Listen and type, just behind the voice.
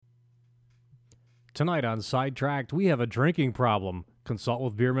Tonight on Sidetracked, we have a drinking problem. Consult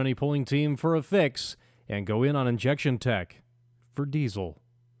with Beer Money Pulling Team for a fix, and go in on injection tech for diesel,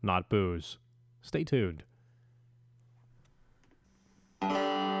 not booze. Stay tuned.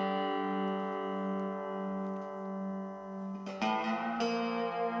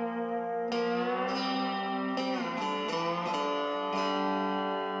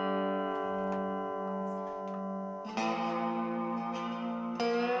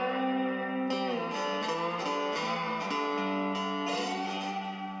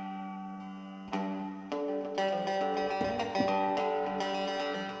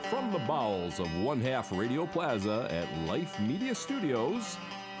 From the bowels of One Half Radio Plaza at Life Media Studios,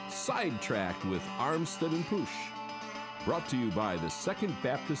 Sidetracked with Armstead and Poosh. Brought to you by the Second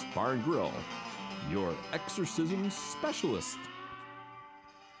Baptist Bar and Grill, your exorcism specialist.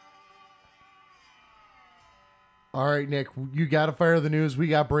 All right, Nick, you got to fire the news. We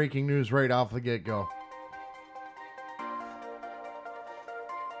got breaking news right off the get-go.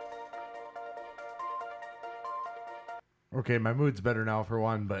 Okay, my mood's better now for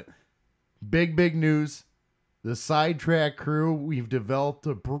one, but big news. The Sidetrack crew, we've developed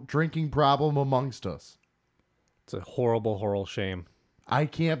a drinking problem amongst us. It's a horrible shame. I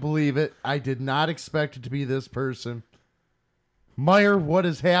can't believe it. I did not expect it to be this person. Meyer, what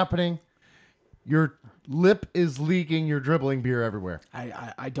is happening? Your lip is leaking. You're dribbling beer everywhere.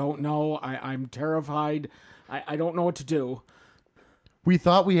 I don't know. I'm terrified. I don't know what to do. We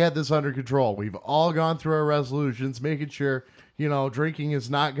thought we had this under control. We've all gone through our resolutions, making sure, drinking is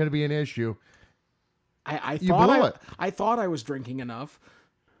not going to be an issue. I You blew it. I thought I was drinking enough.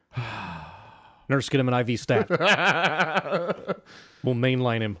 Nurse, get him an IV stat. We'll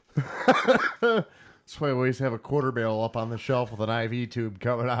mainline him. That's why I always have a quarter barrel up on the shelf with an IV tube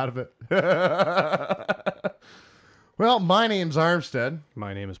coming out of it. Well, my name's Armstead.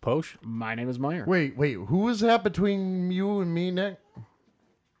 My name is Posh. My name is Meyer. Wait, who is that between you and me, Nick?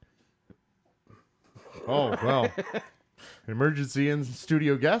 Oh, well. Emergency in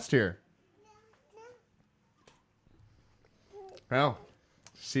studio guest here. Well,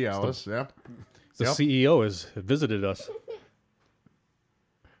 see Alice, yeah. The Yep. CEO has visited us.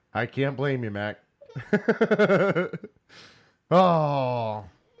 I can't blame you, Mac. Oh.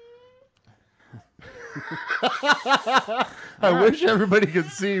 I wish everybody could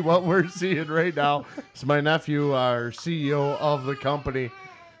see what we're seeing right now. So my nephew, our CEO of the company,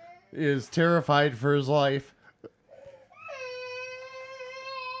 is terrified for his life.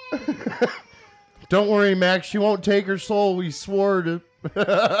 Don't worry, Max. She won't take her soul. We swore to.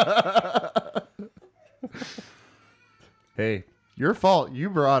 Hey, your fault. You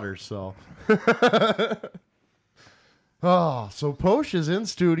brought her, so. Oh, so Posh is in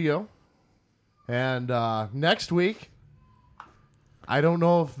studio. And next week, I don't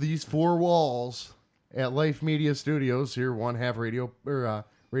know if these four walls at Life Media Studios here, One Half Radio or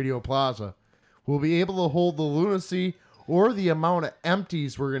Radio Plaza, will be able to hold the lunacy or the amount of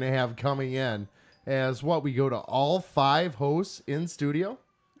empties we're going to have coming in. As what, we go to all 5 hosts in studio?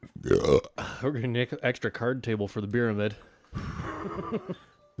 We're going to make an extra card table for the pyramid.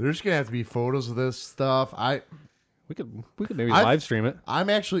 There's going to have to be photos of this stuff. We could maybe live stream it.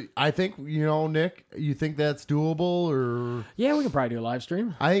 I think, Nick, you think that's doable or? Yeah, we can probably do a live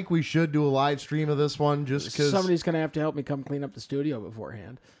stream. I think we should do a live stream of this one just because. Somebody's going to have to help me come clean up the studio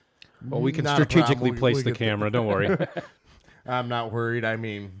beforehand. Well, we can Not a strategically problem. place We the get camera. Don't worry. I'm not worried. I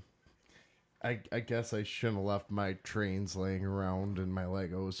mean, I guess I shouldn't have left my trains laying around and my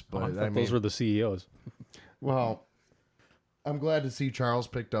Legos, but I thought those were the CEOs. well, I'm glad to see Charles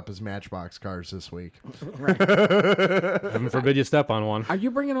picked up his Matchbox cars this week. Right. Heaven forbid you step on one. Are you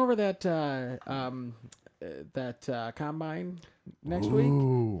bringing over that combine next week?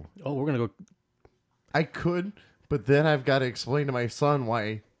 Ooh, Oh, we're going to go. I could, but then I've got to explain to my son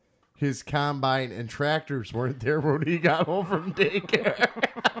why his combine and tractors weren't there when he got home from daycare.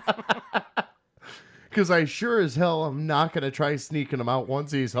 Because I sure as hell am not going to try sneaking him out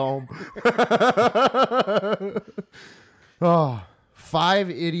once he's home. Oh, 5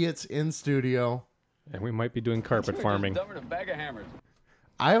 idiots in studio. And we might be doing carpet farming.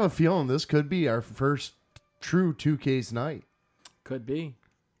 I have a feeling this could be our first true 2Ks night. Could be.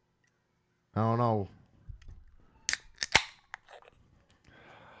 I don't know.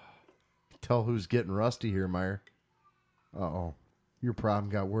 Tell who's getting rusty here, Meyer. Uh-oh. Your problem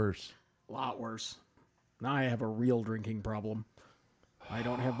got worse. A lot worse. Now I have a real drinking problem. I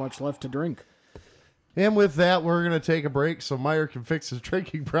don't have much left to drink. And with that, we're going to take a break so Meyer can fix his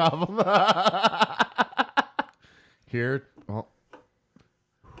drinking problem. Here. Oh.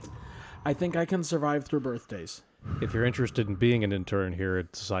 I think I can survive through birthdays. If you're interested in being an intern here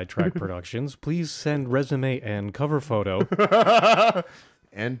at Sidetracked Productions, please send resume and cover photo.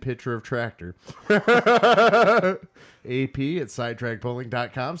 And picture of tractor. AP at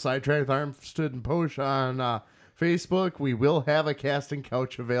sidetrackedbowling.com. Sidetracked Armstead and Posh on Facebook. We will have a casting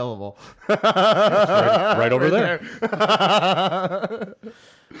couch available. right over there.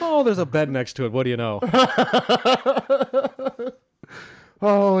 Oh, there's a bed next to it. What do you know?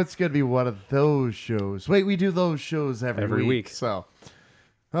 Oh, it's going to be one of those shows. Wait, we do those shows every week. So,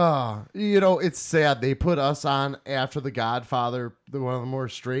 it's sad. They put us on after The Godfather, one of the more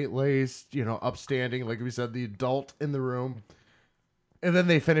straight-laced, upstanding, like we said, the adult in the room. And then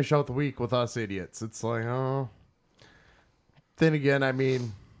they finish out the week with us idiots. It's like, oh. Then again, I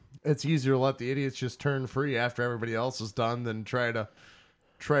mean, it's easier to let the idiots just turn free after everybody else is done than try to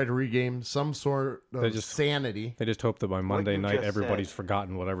regain some sort of sanity. They just hope that by Monday night everybody's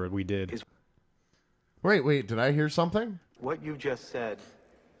forgotten whatever we did. Wait, did I hear something? What you just said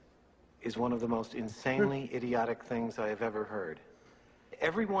is one of the most insanely idiotic things I have ever heard.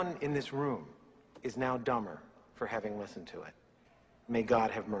 Everyone in this room is now dumber for having listened to it. May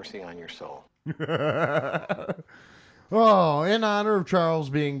God have mercy on your soul. Oh, in honor of Charles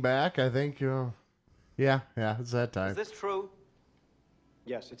being back, I think, yeah, it's that time. Is this true?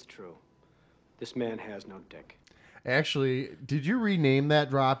 Yes, it's true. This man has no dick. Actually, did you rename that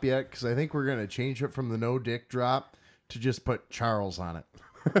drop yet? Because I think we're going to change it from the no dick drop to just put Charles on it.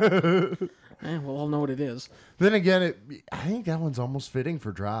 We'll all know what it is. Then again, I think that one's almost fitting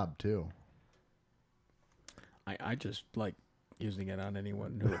for Drob, too. I just like using it on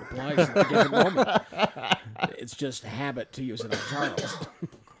anyone who it applies at a given moment. It's just habit to use it on Charles.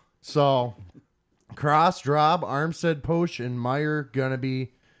 So, Cross, Drob, Armstead, Posh, and Meyer gonna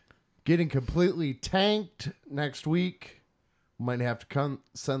be getting completely tanked next week. Might have to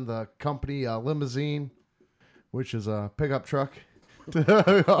send the company a limousine, which is a pickup truck,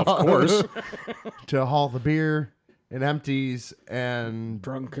 Of course. to haul the beer and empties and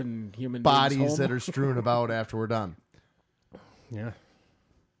Drunken human bodies beings that home. are strewn about after we're done. Yeah.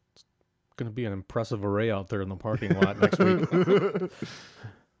 It's going to be an impressive array out there in the parking lot next week.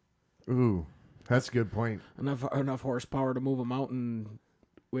 Ooh, that's a good point. Enough horsepower to move a mountain,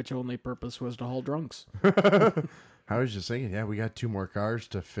 which only purpose was to haul drunks. I was just thinking, we got 2 more cars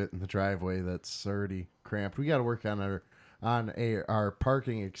to fit in the driveway that's already cramped. We got to work on our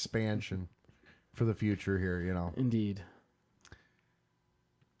parking expansion for the future here, Indeed.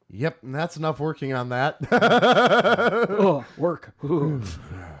 Yep, and that's enough working on that. Oh, work. Ooh.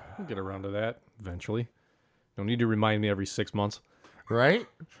 We'll get around to that eventually. Don't need to remind me every 6 months. Right?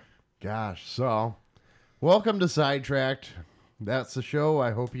 Gosh, so welcome to Sidetracked. That's the show.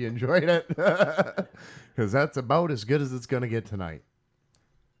 I hope you enjoyed it. Because that's about as good as it's going to get tonight.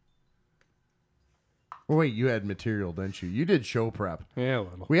 Well, wait, you had material, didn't you? You did show prep. Yeah, a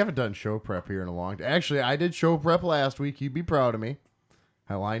little. We haven't done show prep here in a long time. Actually, I did show prep last week. You'd be proud of me.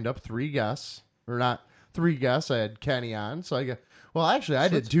 I lined up 3 guests. Or not 3 guests. I had Kenny on. So I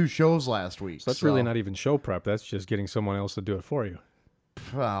did 2 shows last week. So that's really not even show prep. That's just getting someone else to do it for you.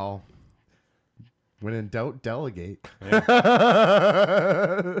 Well, when in doubt, delegate. Yeah.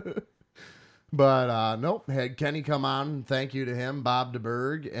 But, nope, had Kenny come on. Thank you to him, Bob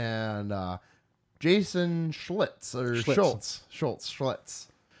DeBerg, and Jason Schultz, Schultz,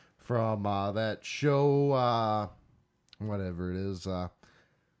 from that show, whatever it is,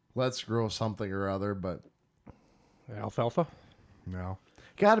 Let's Grow Something or Other, but Alfalfa? no.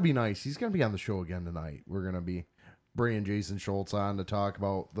 Got to be nice. He's going to be on the show again tonight. We're going to be bringing Jason Schultz on to talk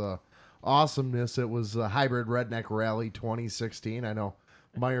about the awesomeness. It was a Hybrid Redneck Rally 2016. I know,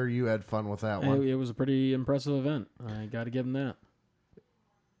 Meyer, you had fun with that one. It was a pretty impressive event. I got to give him that.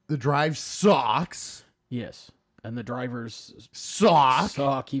 The drive sucks. Yes. And the drivers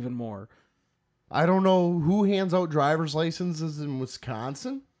Suck even more. I don't know who hands out driver's licenses in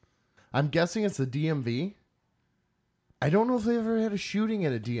Wisconsin. I'm guessing it's the DMV. I don't know if they ever had a shooting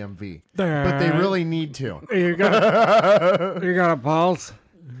at a DMV, but they really need to. You got a pulse?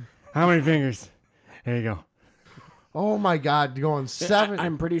 How many fingers? There you go. Oh my God, going 7.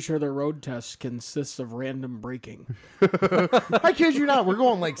 I'm pretty sure their road test consists of random braking. I kid you not. We're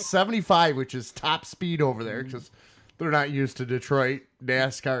going like 75, which is top speed over there because they're not used to Detroit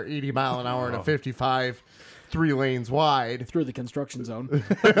NASCAR 80 mile an hour and a 55, 3 lanes wide. Through the construction zone.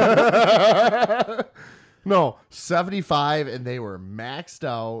 No, 75, and they were maxed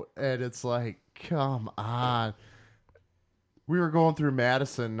out, and it's like, come on. We were going through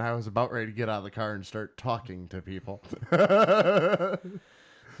Madison, and I was about ready to get out of the car and start talking to people.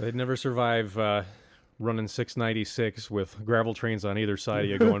 They'd never survive running 696 with gravel trains on either side of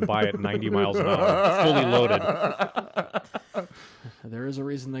you going by at 90 miles an hour, fully loaded. There is a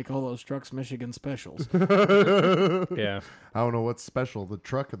reason they call those trucks Michigan Specials. Yeah. I don't know what's special, the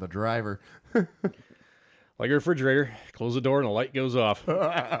truck or the driver. Like a refrigerator, close the door and the light goes off.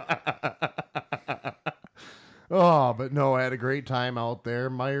 Oh, but no, I had a great time out there.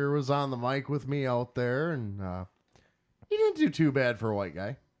 Meyer was on the mic with me out there, and he didn't do too bad for a white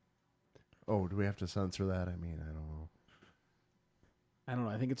guy. Oh, do we have to censor that? I mean, I don't know. I don't know.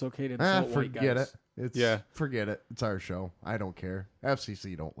 I think it's okay to insult white guys. Forget it. Forget it. It's our show. I don't care.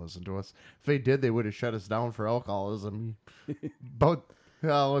 FCC don't listen to us. If they did, they would have shut us down for alcoholism. But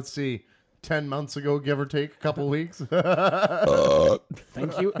let's see, 10 months ago, give or take, a couple weeks.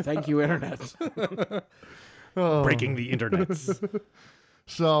 Thank you, Internet. Breaking the internet.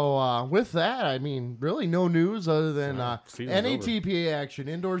 So with that, I mean, really no news other than season's NATPA action,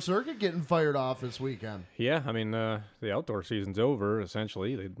 indoor circuit getting fired off this weekend. Yeah, I mean, the outdoor season's over,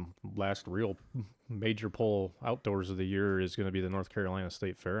 essentially. The last real major pole outdoors of the year is going to be the North Carolina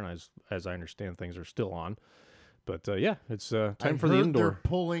State Fair, and as I understand, things are still on. But, yeah, it's time for the indoor. They're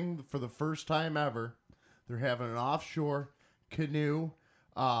pulling for the first time ever. They're having an offshore canoe,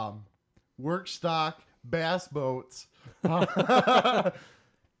 work stock, bass boats,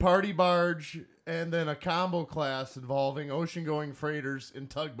 party barge, and then a combo class involving ocean-going freighters and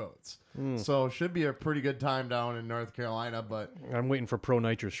tugboats. So should be a pretty good time down in North Carolina, but I'm waiting for Pro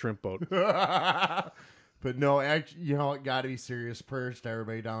Nitrous Shrimp Boat. but no, actually, you know, it got to be serious. Prayers to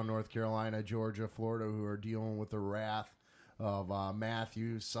everybody down in North Carolina, Georgia, Florida, who are dealing with the wrath of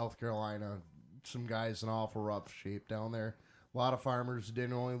Matthews, South Carolina. Some guys in awful rough shape down there. A lot of farmers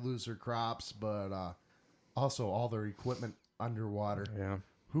didn't only lose their crops, but also all their equipment underwater. Yeah.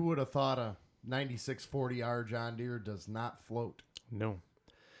 Who would have thought a 9640R John Deere does not float? No.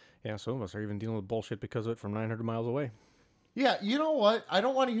 Yeah, some of us are even dealing with bullshit because of it from 900 miles away. Yeah, you know what? I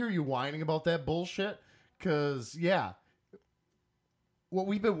don't want to hear you whining about that bullshit, because, yeah, what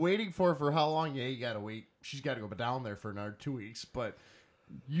we've been waiting for how long? Yeah, you got to wait. She's got to go down there for another 2 weeks, but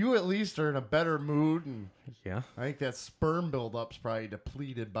you at least are in a better mood, and yeah, I think that sperm buildup's probably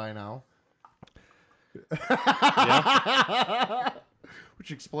depleted by now. Yeah. Which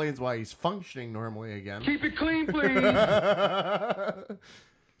explains why he's functioning normally again. Keep it clean, please.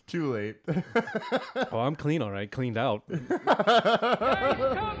 Too late. Oh, I'm clean, all right. Cleaned out. Hey,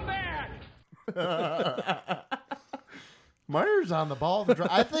 come back. Meyer's on the ball.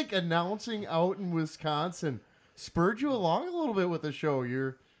 I think announcing out in Wisconsin spurred you along a little bit with the show.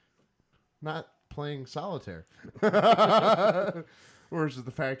 You're not playing solitaire. Or is it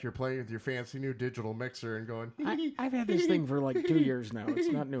the fact you're playing with your fancy new digital mixer and going... I've had this thing for like 2 years now. It's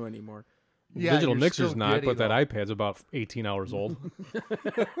not new anymore. Yeah, Digital you're mixer's still not, giddy, but that though. iPad's about 18 hours old.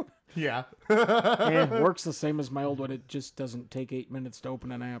 Yeah. Yeah, it works the same as my old one. It just doesn't take 8 minutes to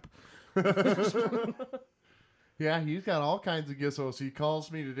open an app. Yeah, he's got all kinds of gifts. So he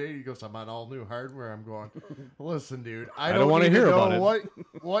calls me today. He goes, I'm on all new hardware. I'm going, listen, dude, I don't wanna need hear to know about it.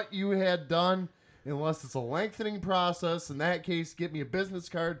 what you had done unless it's a lengthening process. In that case, get me a business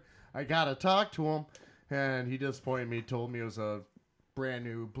card. I got to talk to him. And he disappointed me, told me it was a brand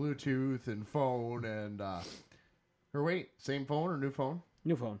new Bluetooth and phone and, or wait, same phone or new phone?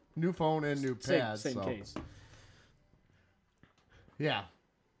 New phone. New phone and new pad. Same so. case. Yeah.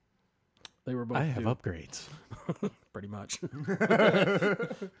 They were both I have due, upgrades. pretty much.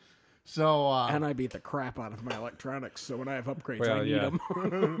 So, And I beat the crap out of my electronics, so when I have upgrades, Well, I need yeah.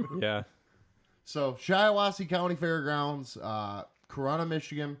 them. Yeah. So, Shiawassee County Fairgrounds, Corunna,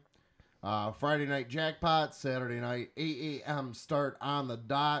 Michigan. Friday night jackpot, Saturday night 8 a.m. start on the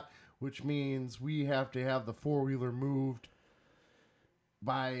dot, which means we have to have the four-wheeler moved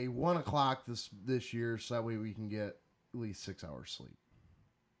by 1 o'clock this year, so that way we can get at least 6 hours sleep.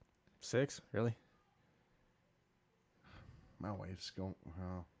 6? Really? My wife's going,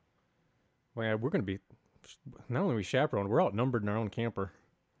 oh. Well, yeah, we're going to be, not only are we chaperoned, we're outnumbered in our own camper.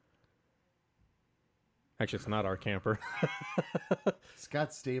 Actually, it's not our camper. It's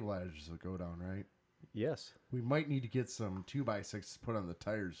got stabilizers that go down, right? Yes. We might need to get some 2x6s put on the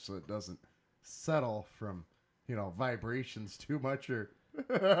tires so it doesn't settle from, vibrations too much or...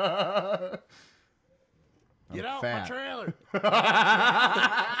 Get out fat. my trailer.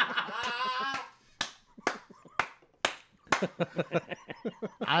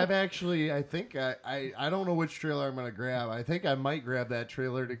 I think I don't know which trailer I'm going to grab. I think I might grab that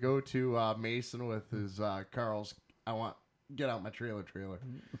trailer to go to Mason with his Carl's. Get out my trailer,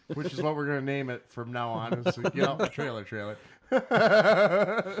 which is what we're going to name it from now on. Is get out my trailer.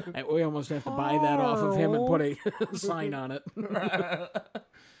 We almost have to buy that off of him and put a sign on it.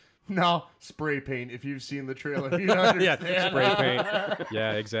 No, spray paint. If you've seen the trailer, you understand. Yeah, spray paint.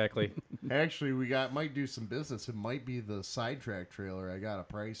 Yeah, exactly. Actually, we might do some business. It might be the Sidetracked trailer. I got a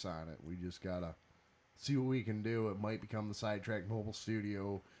price on it. We just gotta see what we can do. It might become the Sidetracked mobile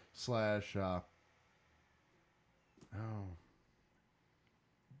studio /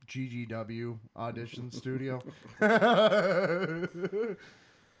 GGW audition studio.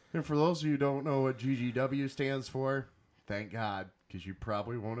 And for those of you who don't know what GGW stands for, thank God, because you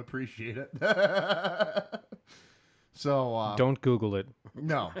probably won't appreciate it. So Don't Google it.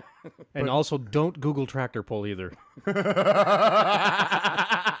 no. And also, don't Google tractor pull either.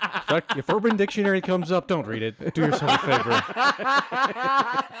 If Urban Dictionary comes up, don't read it. Do yourself a favor.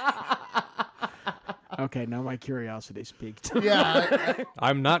 Okay, now my curiosity speaks. Yeah.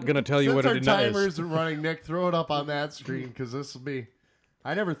 I'm not going to tell you Since what our it timer is. isn't running, Nick, throw it up on that screen because this will be.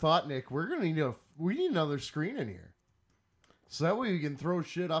 I never thought, Nick, we need another screen in here, so that way we can throw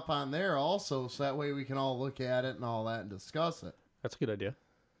shit up on there also, so that way we can all look at it and all that and discuss it. That's a good idea.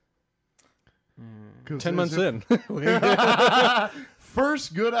 'Cause 10 months in.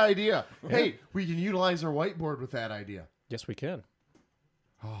 First good idea. Hey, we can utilize our whiteboard with that idea. Yes, we can.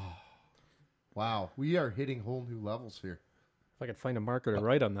 Wow, we are hitting whole new levels here. If I could find a marker to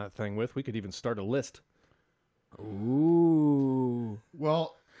write on that thing with, we could even start a list. Ooh.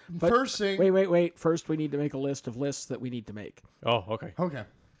 Well, But first thing. Wait. First, we need to make a list of lists that we need to make. Oh, okay. Okay.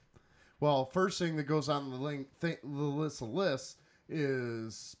 Well, first thing that goes on the list of lists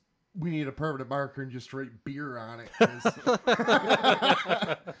is we need a permanent marker and just write beer on it.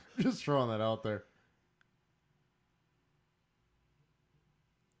 'Cause- just throwing that out there.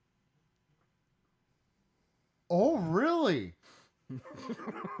 Oh, really?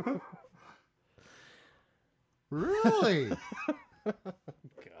 Really?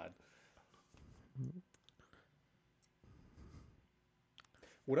 God.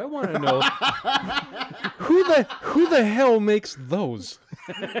 What I want to know, who the hell makes those?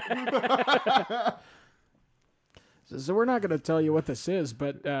 So we're not going to tell you what this is,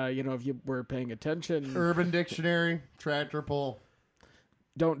 but if you were paying attention, Urban Dictionary, tractor pull.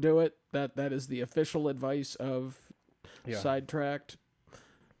 don't do it. That is the official advice of Sidetracked.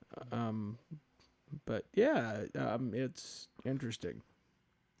 But yeah, it's interesting.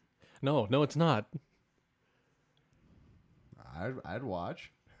 No, it's not. I'd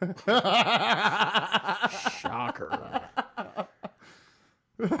watch. Shocker.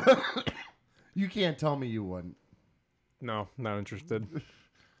 You can't tell me you wouldn't. No, not interested.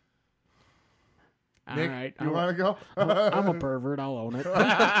 All Nick, right. you want to go? I'm a pervert. I'll own it.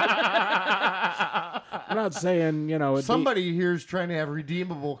 I'm not saying, Somebody here's trying to have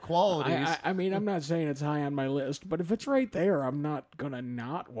redeemable qualities. I mean, I'm not saying it's high on my list, but if it's right there, I'm not going to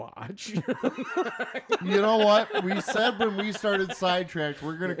not watch. You know what? We said when we started Sidetracked,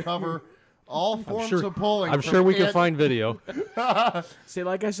 we're going to cover all forms of pulling. I'm from sure we can find video. See,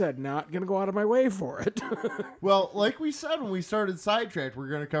 like I said, not going to go out of my way for it. Well, like we said when we started Sidetracked, we're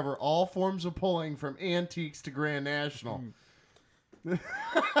going to cover all forms of pulling from antiques to Grand National. In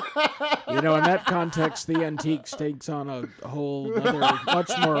that context, the antiques takes on a whole other,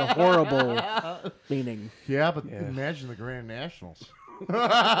 much more horrible meaning. Yeah, but imagine the Grand Nationals.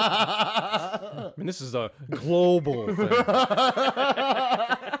 I mean, this is a global thing.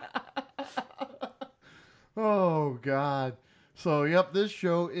 Oh, God. So, yep, this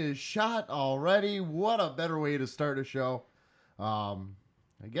show is shot already. What a better way to start a show. I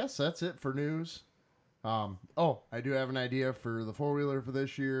guess that's it for news. I do have an idea for the four-wheeler for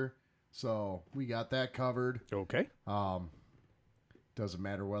this year. So, we got that covered. Okay. Doesn't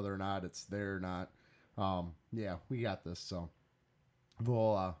matter whether or not it's there or not. Yeah, we got this. So,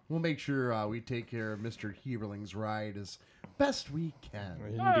 we'll make sure we take care of Mr. Heberling's ride as best we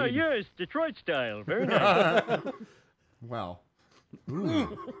can. Oh, yes, Detroit style. Very nice. Well, So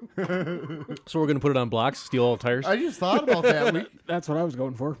we're going to put it on blocks, steal all tires? I just thought about that. That's what I was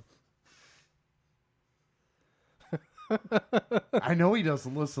going for. I know he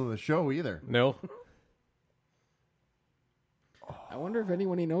doesn't listen to the show either. No. I wonder if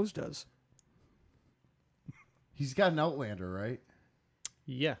anyone he knows does. He's got an Outlander, right?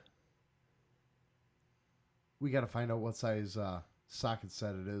 Yeah. We got to find out what size socket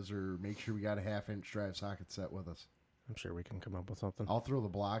set it is, or make sure we got a 1/2-inch drive socket set with us. I'm sure we can come up with something. I'll throw the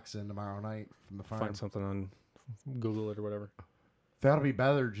blocks in tomorrow night from the farm. Find something on Google it or whatever. That'll be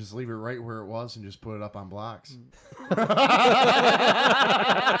better. Just leave it right where it was and just put it up on blocks.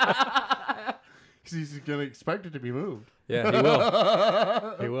 He's going to expect it to be moved. Yeah, he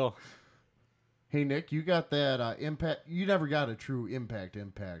will. He will. Hey, Nick, you got that impact. You never got a true impact,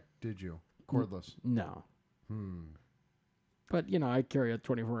 did you? Cordless. No. But, you know, I carry a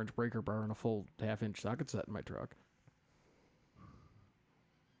 24-inch breaker bar and a full half-inch socket set in my truck.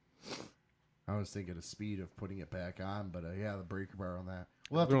 I was thinking of speed of putting it back on, but yeah, the breaker bar on that.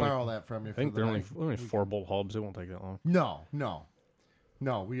 We'll have to borrow that from you. I think they're only 4-bolt hubs. It won't take that long. No.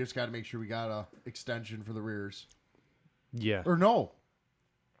 We just got to make sure we got a extension for the rears. Yeah. Or no.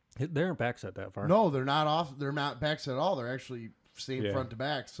 They aren't backset that far. No, they're not off. They're not backset at all. They're actually same front to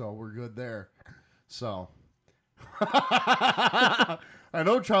back, so we're good there. So. I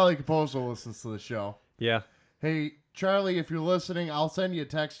know Charlie Caposo listens to the show. Yeah. Hey, Charlie, if you're listening, I'll send you a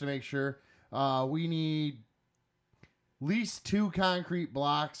text to make sure. We need at least 2 concrete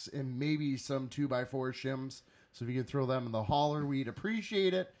blocks and maybe some 2x4 shims. So if you can throw them in the hauler, we'd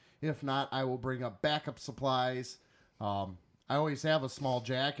appreciate it. If not, I will bring up backup supplies. I always have a small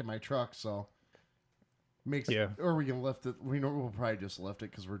jack in my truck, so or we can lift it. We'll probably just lift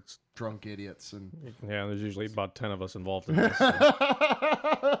it because we're drunk idiots. And yeah, there's usually about 10 of us involved in this.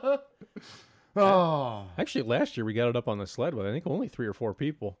 Oh, actually, last year we got it up on the sled with I think only 3 or 4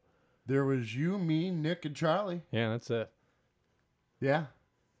 people. There was you, me, Nick, and Charlie. Yeah, that's it. Yeah.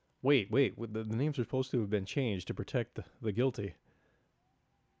 Wait. The names are supposed to have been changed to protect the guilty.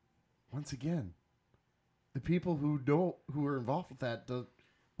 Once again, the people who are involved with that, the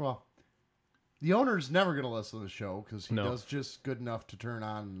owner's never going to listen to the show because he does just good enough to turn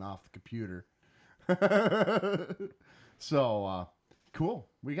on and off the computer. So, cool.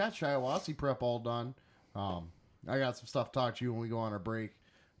 We got Shiawassee prep all done. I got some stuff to talk to you when we go on our break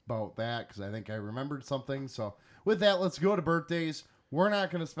about that because I think I remembered something. So, with that, let's go to birthdays. We're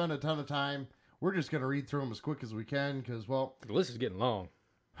not going to spend a ton of time. We're just going to read through them as quick as we can because, well... The list is getting long.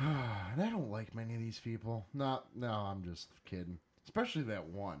 And I don't like many of these people. No, I'm just kidding. Especially that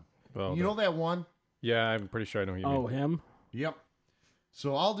one. Well, you know that one? Yeah, I'm pretty sure I know who you mean. Oh, him? Yep.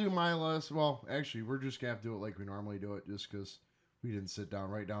 So I'll do my list. Well, actually, we're just going to have to do it like we normally do it just because we didn't sit down,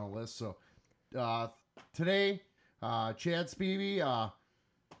 write down a list. So today, Chad Spivey,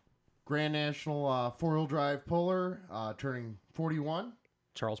 Grand National 4-wheel drive puller, turning 41.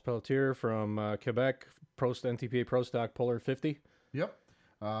 Charles Pelletier from Quebec, NTPA Pro Stock puller 50. Yep.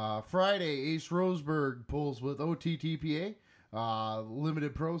 Friday, Ace Roseberg pulls with OTTPA,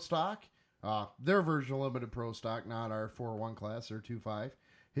 limited pro stock. Their version of limited pro stock, not our 4-1 class, their 2.5.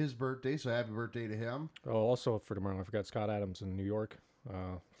 His birthday, so happy birthday to him. Oh, also for tomorrow, I forgot Scott Adams in New York,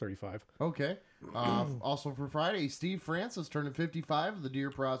 35. Okay. Also for Friday, Steve Francis turning 55 of the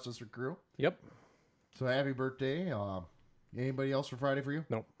Deer Processor crew. Yep. So happy birthday. Anybody else for Friday for you?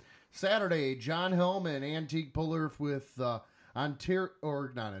 Nope. Saturday, John Hellman, antique puller with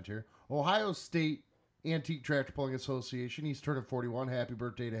Ohio State Antique Tractor Pulling Association. He's turning 41. Happy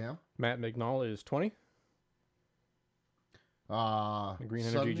birthday to him. Matt McNall is 20. The Green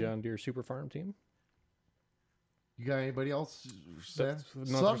Energy John Deere Super Farm team. You got anybody else?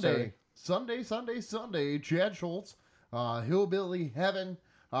 Sunday. Chad Schultz, Hillbilly Heaven,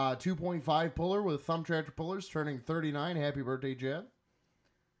 2.5 puller with Thumb Tractor Pullers, turning 39. Happy birthday, Chad.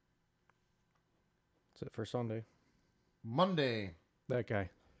 That's it for Sunday. Monday. That guy.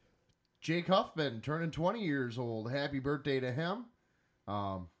 Jake Huffman, turning 20 years old. Happy birthday to him.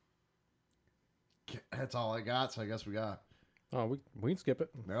 That's all I got, so I guess we got. Oh, we can skip it.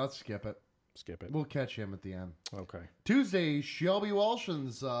 No, let's skip it. Skip it. We'll catch him at the end. Okay. Tuesday, Shelby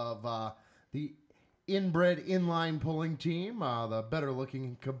Walshans of the inbred inline pulling team, the better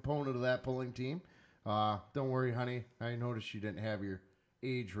looking component of that pulling team. Don't worry, honey. I noticed you didn't have your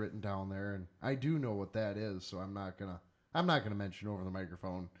age written down there, and I do know what that is, so I'm not gonna mention over the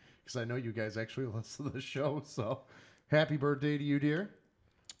microphone because I know you guys actually listen to the show. So, happy birthday to you, dear.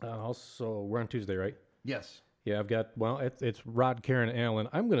 Also, we're on Tuesday, right? Yes. Yeah, I've got, it's Rod, Karen, Allen.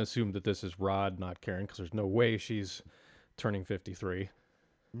 I'm going to assume that this is Rod, not Karen, because there's no way she's turning 53.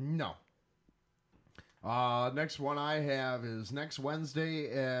 No. Next one I have is next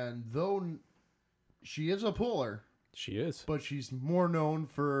Wednesday, and though she is a puller. She is. But she's more known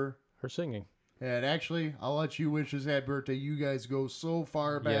for her singing. And actually, I'll let you wish his happy birthday. You guys go so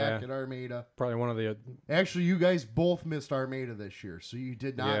far back at Armada. Probably one of the... Actually, you guys both missed Armada this year, so you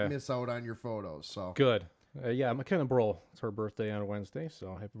did not miss out on your photos. So good. McKenna Broll. It's her birthday on Wednesday,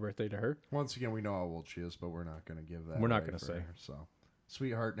 so happy birthday to her. Once again, we know how old she is, but we're not going to give that. We're not going to say. Her, so,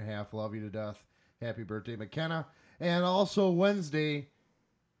 sweetheart and a half, love you to death. Happy birthday, McKenna. And also Wednesday,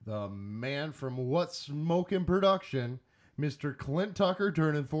 the man from What's Smokin' Production, Mr. Clint Tucker,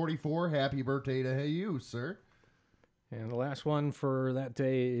 turning 44. Happy birthday to you, sir. And the last one for that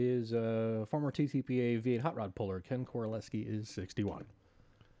day is former TTPA V8 hot rod puller, Ken Koraleski, is 61.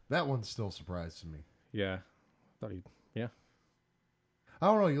 That one still surprises me. Yeah. I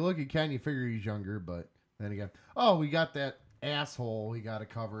don't know. You look at Ken, you figure he's younger, but then again. Oh, we got that asshole we got to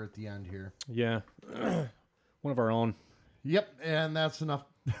cover at the end here. Yeah. One of our own. Yep, and that's enough.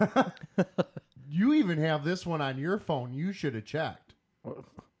 You even have this one on your phone. You should have checked.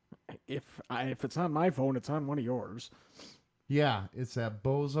 If it's on my phone, it's on one of yours. Yeah, it's that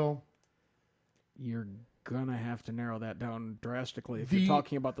bozo. You're gonna have to narrow that down drastically if you're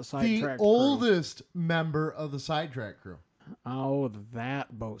talking about the Sidetracked The oldest member of the Sidetracked crew. Oh,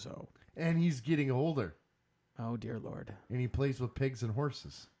 that bozo. And he's getting older. Oh, dear Lord. And he plays with pigs and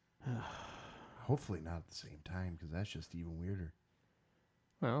horses. Hopefully not at the same time, because that's just even weirder.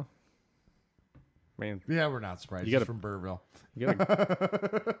 Well, man. Yeah, we're not surprised. You gotta, He's from Burrville. You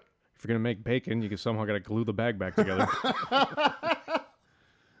gotta, if you're going to make bacon, you somehow got to glue the bag back together.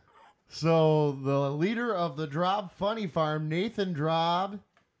 So, the leader of the Drob Funny Farm, Nathan Drob,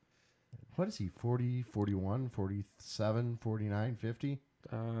 what is he, 40, 41, 47, 49, 50?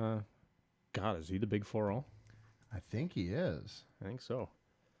 God, is he the big 4-0? I think he is. I think so.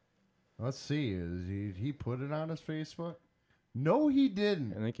 Let's see. He put it on his Facebook? No, he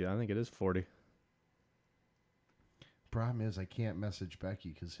didn't. I think it is 40. Problem is, I can't message Becky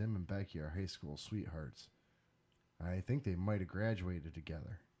because him and Becky are high school sweethearts. I think they might have graduated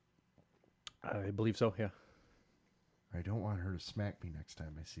together. I believe so, yeah. I don't want her to smack me next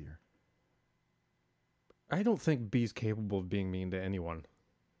time I see her. I don't think B's capable of being mean to anyone.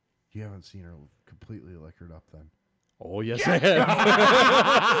 You haven't seen her completely liquored up then. Oh, yes, I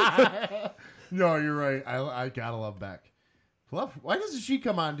have. No, you're right. I gotta love Beck. Why doesn't she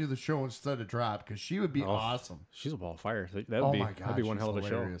come on and do the show instead of Drop? Because she would be awesome. She's a ball of fire. That'd be one hell of a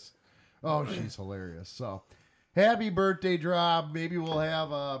hilarious. Oh, she's hilarious. So, happy birthday, Drop. Maybe we'll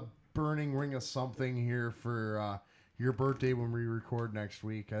have a burning ring of something here for your birthday when we record next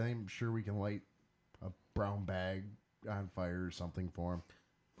week. I'm sure we can light a brown bag on fire or something for him.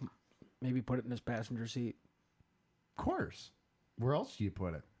 Maybe put it in his passenger seat. Of course. Where else do you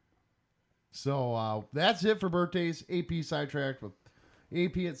put it? So that's it for birthdays. AP Sidetracked with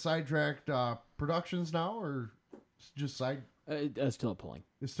AP at Sidetracked Productions now, or just side? Still pulling.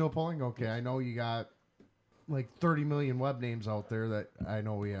 It's still pulling? Okay. I know you got like 30 million web names out there that I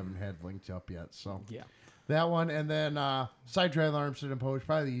know we haven't had linked up yet. So yeah, that one. And then Sidetracked Armstead and Post,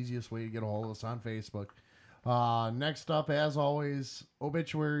 probably the easiest way to get a hold of us on Facebook. Next up, as always,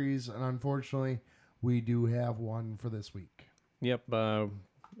 obituaries, and unfortunately, we do have one for this week. Yep,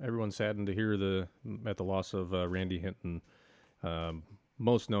 everyone's saddened to hear the loss of Randy Hinton,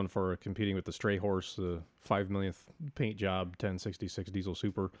 most known for competing with the Stray Horse, the 5 millionth paint job, 1066 Diesel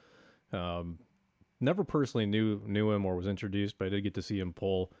Super. Never personally knew him or was introduced, but I did get to see him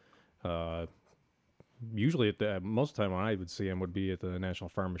pull. Usually, most of the time when I would see him would be at the National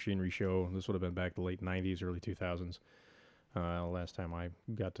Farm Machinery Show. This would have been back the late 90s, early 2000s. Last time I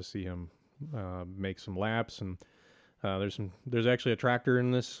got to see him make some laps, and there's actually a tractor in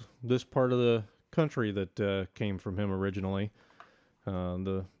this part of the country that came from him originally.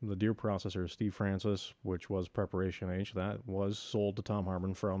 The deer processor, Steve Francis, which was Preparation H, that was sold to Tom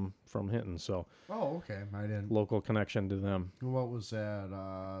Harmon from Hinton. So, okay, I didn't. Local connection to them. What was that?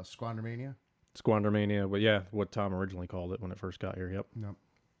 Squandermania. Squandermania, but yeah, what Tom originally called it when it first got here. Yep.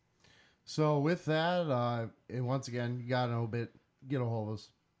 So with that, and once again, you got to get a hold of us.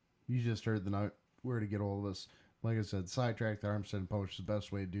 You just heard the note where to get a hold of us. Like I said, Sidetracked Armstead and Post is the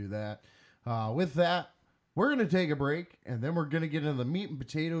best way to do that. With that, we're going to take a break, and then we're going to get into the meat and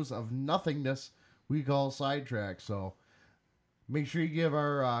potatoes of nothingness we call Sidetrack. So make sure you give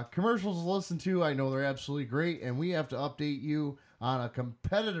our commercials a listen to. I know they're absolutely great, and we have to update you on a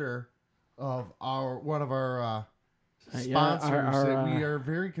competitor of one of our sponsors that we are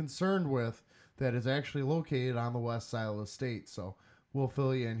very concerned with that is actually located on the west side of the state. So we'll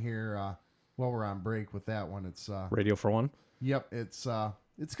fill you in here while we're on break with that one. It's Radio for One. Yep, it's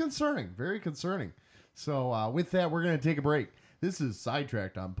concerning, very concerning. So with that, we're going to take a break. This is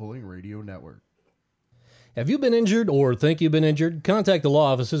Sidetracked on Pulling Radio Network. Have you been injured or think you've been injured? Contact the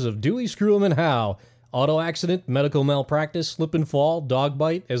law offices of Dewey, Screwham, and Howe. Auto accident, medical malpractice, slip and fall, dog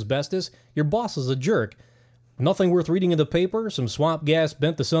bite, asbestos. Your boss is a jerk. Nothing worth reading in the paper? Some swamp gas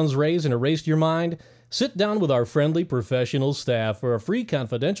bent the sun's rays and erased your mind? Sit down with our friendly professional staff for a free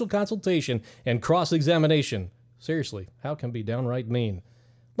confidential consultation and cross-examination. Seriously, Howe can be downright mean.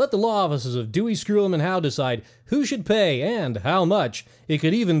 Let the law offices of Dewey, Screwham, and Howe decide who should pay and how much. It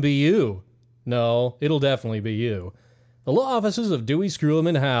could even be you. No, it'll definitely be you. The law offices of Dewey, Screwham,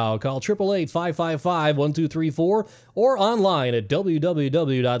 and Howe. Call 888-555-1234 or online at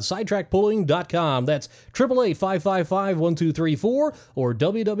www.sidetrackpulling.com. That's 888-555-1234 or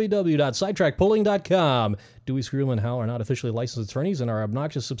www.sidetrackpulling.com. Dewey, Screwham, and Howe are not officially licensed attorneys and are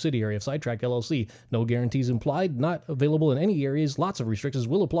obnoxious subsidiary of Sidetracked LLC. No guarantees implied. Not available in any areas. Lots of restrictions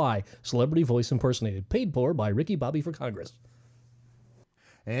will apply. Celebrity voice impersonated. Paid for by Ricky Bobby for Congress.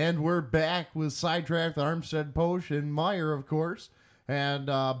 And we're back with Sidetracked, Armstead, Posh, and Meyer, of course. And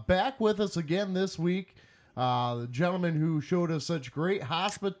back with us again this week, the gentleman who showed us such great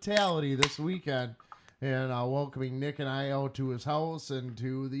hospitality this weekend and welcoming Nick and I out to his house and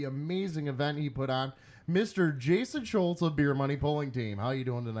to the amazing event he put on, Mr. Jason Schultz of Beer Money Pulling Team. How you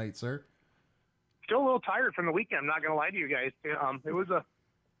doing tonight, sir? Still a little tired from the weekend. I'm not going to lie to you guys.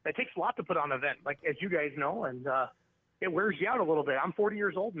 It takes a lot to put on an event, like as you guys know, and it wears you out a little bit. I'm 40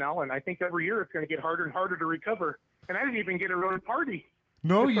 years old now, and I think every year it's going to get harder and harder to recover. And I didn't even get a real party.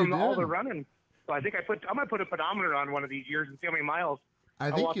 No, you from all didn't. the running. So I think I'm going to put a pedometer on one of these years and see how many miles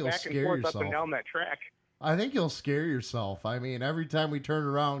I think walk you'll back scare and forth yourself. up and down that track. I think you'll scare yourself. I mean, every time we turned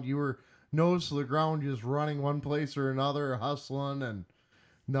around, you were nose to the ground, just running one place or another, hustling, and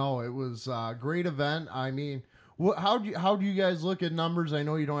no, it was a great event. I mean, how do you guys look at numbers? I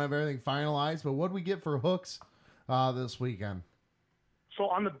know you don't have everything finalized, but what did we get for hooks this weekend? So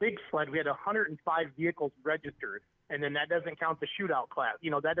on the big sled, we had 105 vehicles registered, and then that doesn't count the shootout class.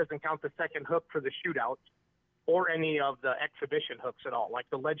 That doesn't count the second hook for the shootouts or any of the exhibition hooks at all, like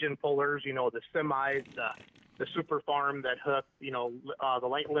the legend pullers, the semis, the super farm that hooked, the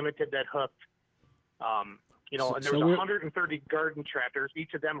light limited that hooked, and there was 130 garden tractors.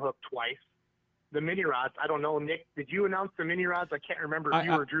 Each of them hooked twice. The mini rods, I don't know, Nick, did you announce the mini rods? I can't remember if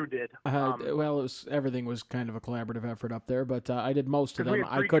you or Drew did. Well, everything was kind of a collaborative effort up there, but I did most of them.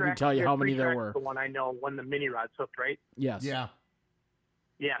 I couldn't tell you how many there were. The one I know when the mini rods hooked, right? Yes. Yeah.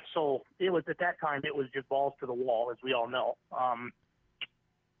 Yeah, so it was at that time, it was just balls to the wall, as we all know.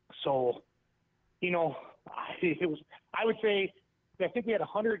 It was, I would say, I think we had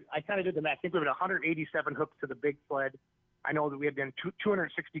 100, I kind of did the math, I think we had 187 hooks to the big sled. I know that we had been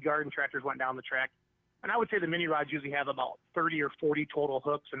 260 garden tractors went down the track. And I would say the mini rods usually have about 30 or 40 total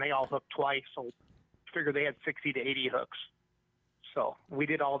hooks, and they all hooked twice. So figure they had 60 to 80 hooks. So we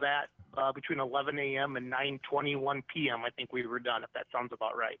did all that between 11 a.m. and 9:21 p.m. I think we were done, if that sounds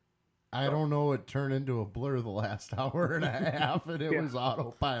about right. I don't know. It turned into a blur the last hour and a half, and it was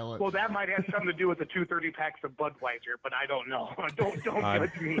autopilot. Well, that might have something to do with the 230 packs of Budweiser, but I don't know. Don't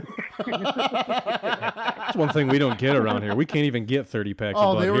judge me. That's one thing we don't get around here. We can't even get 30 packs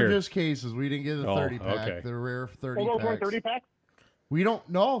of Bud they were here. just cases. We didn't get a 30 pack. Okay. The rare 30 those packs. weren't 30 packs? We don't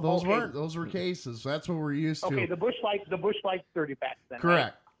know. Those Okay. weren't. Those were cases. That's what we're used to. Okay, the Busch Lights 30 packs then.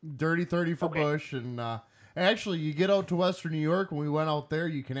 Correct. Dirty 30 for Busch. And actually, you get out to Western New York, when we went out there,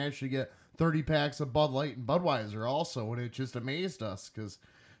 you can actually get 30 packs of Bud Light and Budweiser also, and it just amazed us because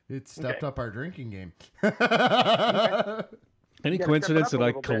it stepped up our drinking game. Any coincidence that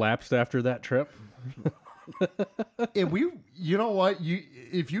I collapsed after that trip? And you know what?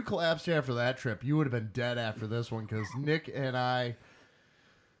 If you collapsed after that trip, you would have been dead after this one because Nick and I,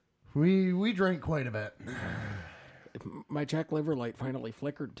 we drank quite a bit. My Jack liver light finally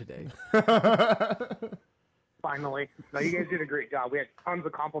flickered today. Finally. No, you guys did a great job. We had tons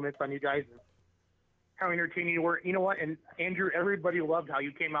of compliments on you guys and how entertaining you were. You know what? And Andrew, everybody loved how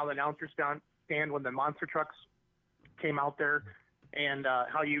you came out of the announcer stand when the monster trucks came out there, and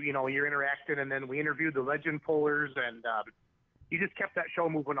how you interacted, and then we interviewed the legend pullers, and you just kept that show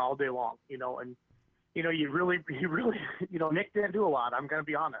moving all day long, and you really, Nick didn't do a lot. I'm going to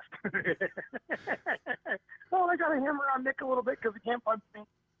be honest. Well, I got to hammer on Nick a little bit because he can't punch me.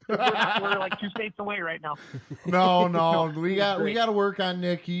 We're like 2 states away right now. No, we got to work on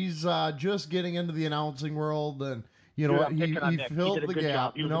Nick. He's just getting into the announcing world, and he filled the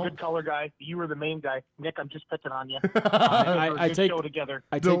gap. He was a good color guy. You were the main guy. Nick, I'm just picking on you. I take show together.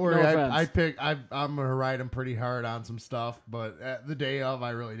 Don't worry, no offense. I'm gonna ride him pretty hard on some stuff, but at the day of, I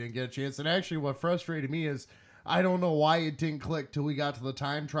really didn't get a chance. And actually, what frustrated me is I don't know why it didn't click till we got to the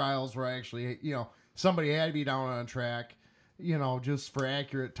time trials where actually, somebody had to be down on track, just for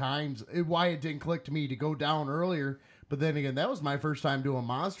accurate times. Why it didn't click to me to go down earlier. But then again, that was my first time doing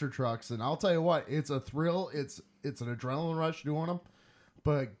monster trucks, and I'll tell you what, it's a thrill. It's an adrenaline rush doing them.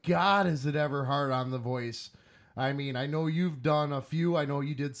 But God, is it ever hard on the voice. I mean, I know you've done a few. I know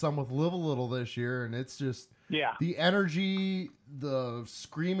you did some with Live a Little this year, and it's just the energy, the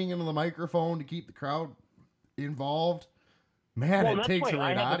screaming into the microphone to keep the crowd involved. Man, it takes it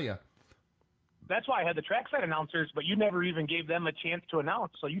right out of you. That's why I had the trackside announcers, but you never even gave them a chance to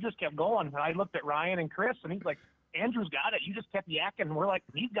announce. So you just kept going. And I looked at Ryan and Chris, and he's like, Andrew's got it. You just kept yakking. And we're like,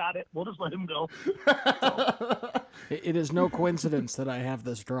 he's got it. We'll just let him go. It is no coincidence that I have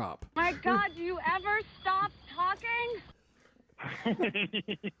this drop. My God, do you ever stop talking?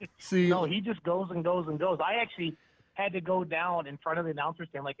 See, no, he just goes and goes and goes. I actually had to go down in front of the announcer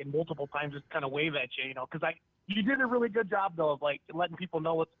stand like in multiple times, just kind of wave at you, because you did a really good job though of like letting people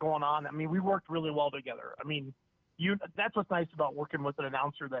know what's going on. I mean, we worked really well together. I mean, that's what's nice about working with an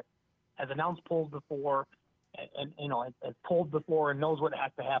announcer that has announced polls before and has pulled before and knows what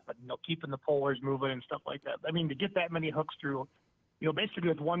has to happen, keeping the pullers moving and stuff like that. I mean, to get that many hooks through, basically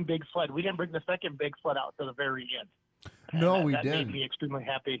with one big sled. We didn't bring the second big sled out to the very end. No, we didn't. That didn't. made me extremely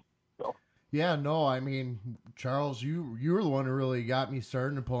happy. So. Yeah, no, I mean, Charles, you were the one who really got me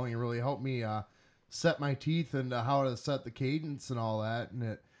started in pulling and really helped me set my teeth into how to set the cadence and all that.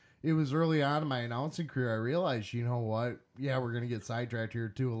 And it was early on in my announcing career I realized, you know what? Yeah, we're going to get sidetracked here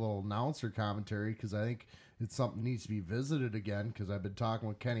to a little announcer commentary because I think it's something that needs to be visited again because I've been talking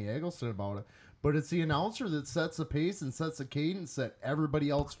with Kenny Eggleston about it. But it's the announcer that sets the pace and sets the cadence that everybody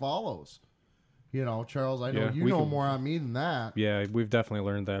else follows. Charles, I know you know more on me than that. Yeah, we've definitely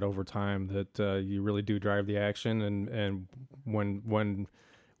learned that over time that you really do drive the action, and when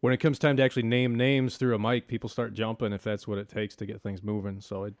it comes time to actually name names through a mic, people start jumping if that's what it takes to get things moving.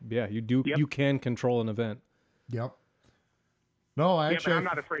 So you can control an event. Yep. No, but I'm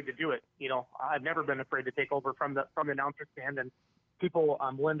not afraid to do it. I've never been afraid to take over from the announcer stand, and people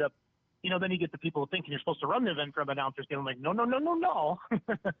will end up. Then you get the people thinking you're supposed to run the event from announcer stand. I'm like, no.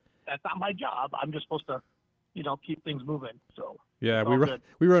 That's not my job. I'm just supposed to, keep things moving. So yeah,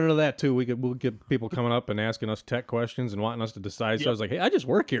 we run into that too. We'll get people coming up and asking us tech questions and wanting us to decide. Yep. So I was like, hey, I just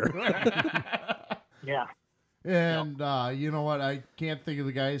work here. Yeah. And you know what? I can't think of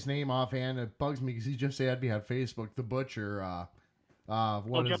the guy's name offhand. It bugs me because he just had me on Facebook. The Butcher.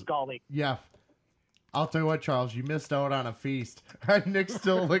 Jeff Gawley. Yeah. I'll tell you what, Charles, you missed out on a feast. Nick's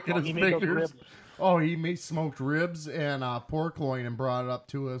still licking his fingers. Oh, he made smoked ribs and pork loin and brought it up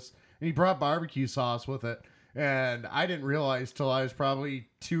to us. And he brought barbecue sauce with it. And I didn't realize till I was probably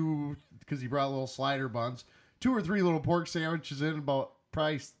because he brought little slider buns, 2 or 3 little pork sandwiches in, about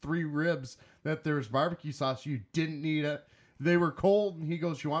probably 3 ribs, that there's barbecue sauce. You didn't need it. They were cold. And he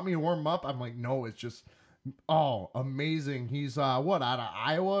goes, you want me to warm them up? I'm like, no, it's just, amazing. He's, out of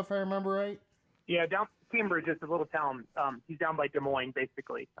Iowa, if I remember right? Yeah, down Cambridge is a little town. He's down by Des Moines,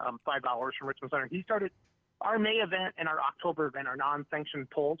 basically, 5 hours from Richmond Center. He started our May event and our October event, our non-sanctioned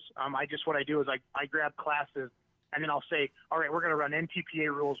polls. What I do is I grab classes, and then I'll say, all right, we're going to run NTPA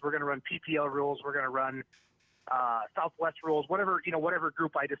rules, we're going to run PPL rules, we're going to run Southwest rules, whatever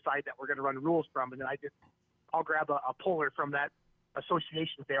group I decide that we're going to run rules from, and then I'll grab a puller from that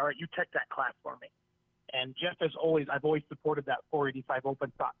association and say, all right, you tech that class for me. And Jeff I've always supported that 485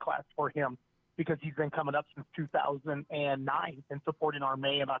 open stock class for him, because he's been coming up since 2009 and supporting our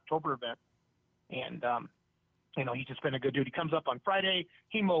May and October event. And, he's just been a good dude. He comes up on Friday.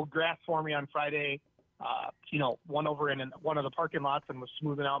 He mowed grass for me on Friday, one over in one of the parking lots and was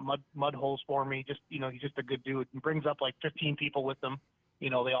smoothing out mud holes for me. Just, he's just a good dude. He brings up like 15 people with him. They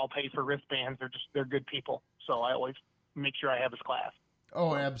all pay for wristbands. They're good people. So I always make sure I have his class.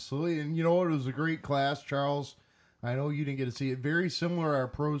 Oh, absolutely. And you know what? It was a great class, Charles. I know you didn't get to see it. Very similar to our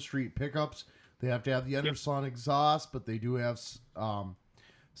Pro Street pickups. They have to have the underslung exhaust, but they do have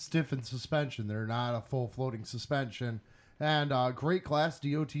stiffened suspension. They're not a full floating suspension. And great class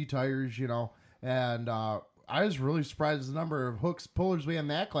DOT tires, And I was really surprised at the number of hooks, pullers we had in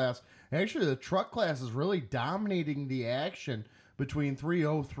that class. Actually, the truck class is really dominating the action between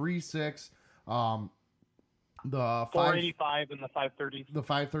 3.0, 3.6, the 485 and the 530. The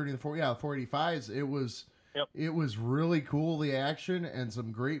 530 and the 485s. It was... Yep. It was really cool, the action, and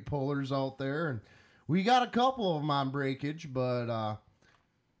some great pullers out there. And we got a couple of them on breakage, but,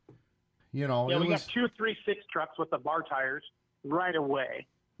 we got 2 3.6 trucks with the bar tires right away.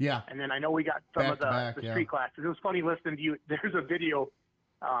 Yeah. And then I know we got some of the street classes. It was funny listening to you. There's a video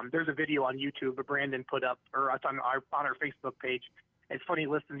on YouTube that Brandon put up, or it's on our Facebook page. It's funny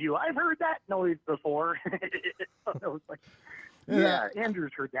listening to you. I've heard that noise before. It was like... Yeah,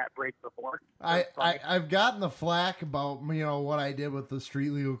 Andrew's heard that break before. I've gotten the flack about what I did with the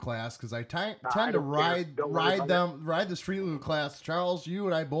street legal class because I tend to ride the street legal class. Charles, you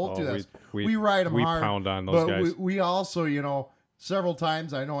and I both do this. We ride them hard. We pound on those guys. We also several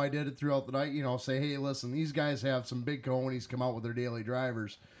times, I know I did it throughout the night. Say, hey, listen, these guys have some big coneys come out with their daily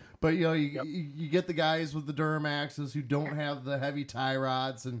drivers, but you get the guys with the Duramaxes who don't have the heavy tie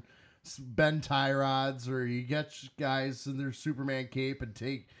rods and bend tie rods, or you get guys in their Superman cape and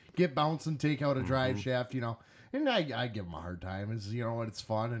get bounce and take out a drive shaft, And I give them a hard time. It's it's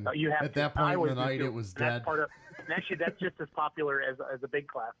fun, and at that point in the night, it was dead. And actually, that's just as popular as a big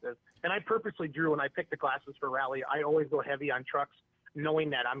class is. And I purposely drew, when I picked the classes for rally, I always go heavy on trucks, knowing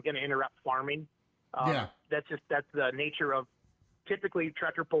that I'm going to interrupt farming. That's the nature of, typically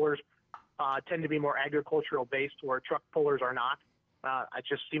tractor pullers tend to be more agricultural based, where truck pullers are not. It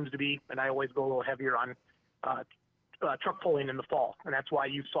just seems to be, and I always go a little heavier on truck pulling in the fall, and that's why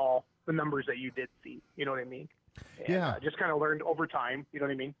you saw the numbers that you did see. You know what I mean? And, just kind of learned over time. You know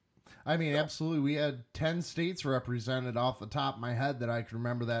what I mean? I mean, absolutely. We had 10 states represented off the top of my head that I can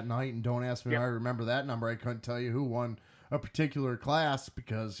remember that night, and don't ask me how I remember that number. I couldn't tell you who won a particular class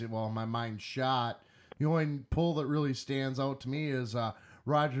because, well, my mind's shot. The only pull that really stands out to me is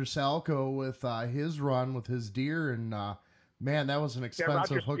Roger Salco with his run with his deer, and man, that was an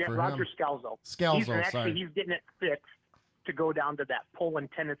expensive hook for Roger him. Scalzo. He's getting it fixed to go down to that pull in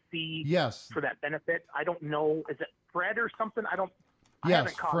Tennessee. Yes. For that benefit. I don't know. Is it Fred or something? I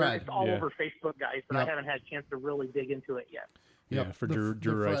haven't caught Fred. it. It's all over Facebook, guys, but I haven't had a chance to really dig into it yet. Yeah, for Drew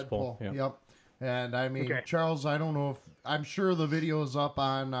Rice pull. Yep. And I mean, Charles, I don't know if, I'm sure the video is up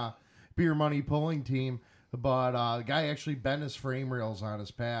on Beer Money Pulling Team, but the guy actually bent his frame rails on his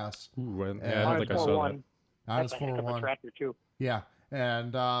pass. Ooh, I don't think I saw that. On his 4-1. Tractor too. Yeah.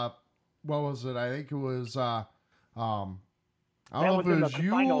 And what was it? I think it was, I don't know if it was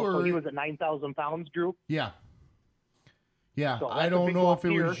you or... So he was at 9,000 pounds, Drew? Yeah. Yeah, so I don't know if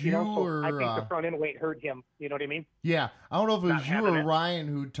it was you or... I think the front end weight hurt him, you know what I mean? Yeah, I don't know if it was you or Ryan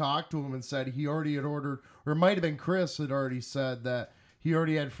who talked to him and said he already had ordered, or it might have been Chris that already said that he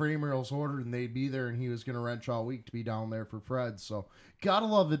already had frame rails ordered and they'd be there and he was going to wrench all week to be down there for Fred. So, gotta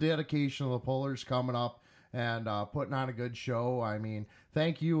love the dedication of the pullers coming up and putting on a good show. I mean,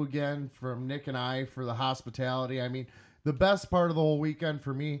 thank you again from Nick and I for the hospitality. I mean, the best part of the whole weekend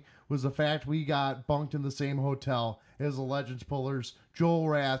for me was the fact we got bunked in the same hotel as the Legends Pullers, Joel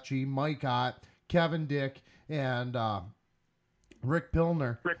Rathje, Mike Ott, Kevin Dick, and Rick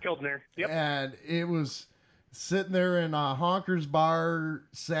Pilner. Yep. And it was sitting there in Honker's Bar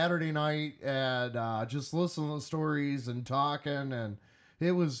Saturday night and just listening to the stories and talking. And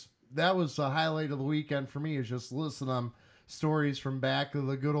that was the highlight of the weekend for me, is just listening to them stories from back of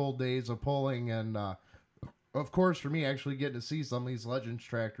the good old days of pulling. And, of course, for me, actually getting to see some of these Legends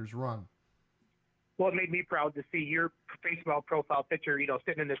tractors run. Well, it made me proud to see your Facebook profile picture,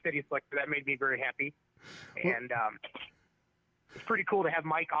 sitting in the city selector. That made me very happy. And it's pretty cool to have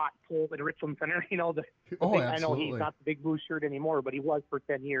Mike Ott pull at Richland Center. I know he's not the big blue shirt anymore, but he was for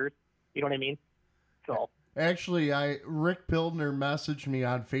 10 years. You know what I mean? So actually, Rick Pildner messaged me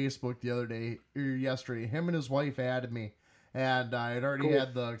on Facebook the other day, or yesterday. Him and his wife added me, and I had already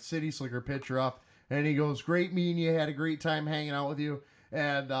had the city slicker picture up. And he goes, "Great meeting you. Had a great time hanging out with you."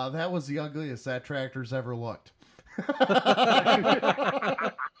 And that was the ugliest that tractor's ever looked.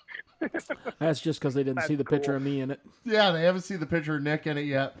 That's just because they didn't see the picture of me in it. Yeah, they haven't seen the picture of Nick in it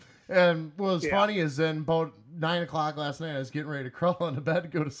yet. And what was funny is then about 9 o'clock last night, I was getting ready to crawl into bed to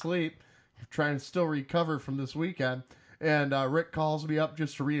go to sleep, trying to still recover from this weekend. And Rick calls me up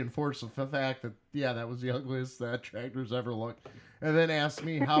just to reinforce the fact that, that was the ugliest that tractor's ever looked. And then asked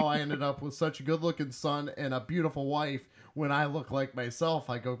me how I ended up with such a good-looking son and a beautiful wife when I look like myself.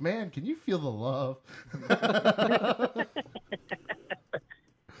 I go, man, can you feel the love?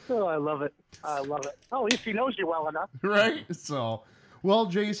 Oh, I love it. Oh, at least he knows you well enough. Right? So, well,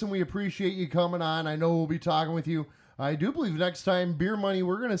 Jason, we appreciate you coming on. I know we'll be talking with you. I do believe next time, Beer Money,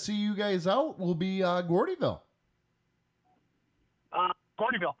 we're going to see you guys out. Will be Gordyville.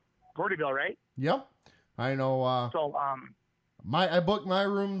 Gordyville, right? Yep. I know. I booked my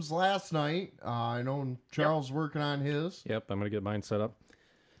rooms last night. I know Charles working on his. Yep, I'm gonna get mine set up.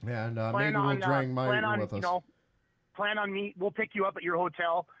 And maybe we'll drag my room with us. Plan on me. We'll pick you up at your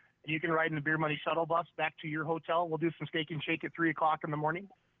hotel. You can ride in the Beer Money shuttle bus back to your hotel. We'll do some steak and shake at 3:00 in the morning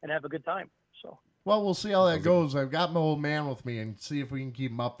and have a good time. So. Well, we'll see how that goes. I've got my old man with me and see if we can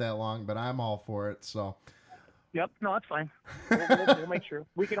keep him up that long. But I'm all for it. So. Yep. No, that's fine. We'll make sure.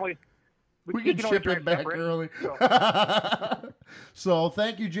 We can always. We can ship it back early. So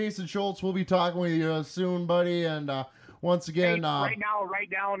thank you, Jason Schultz. We'll be talking with you soon, buddy. And once again, right now, write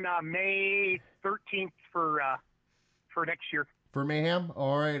down May 13th for next year. For Mayhem.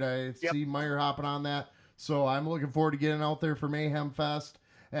 All right, I see Meyer hopping on that. So I'm looking forward to getting out there for Mayhem Fest.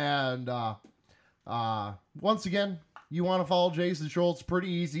 And once again, you want to follow Jason Schultz? Pretty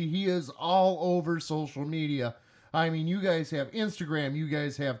easy. He is all over social media. I mean, you guys have Instagram. You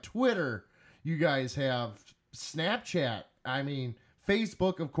guys have Twitter. You guys have Snapchat. I mean,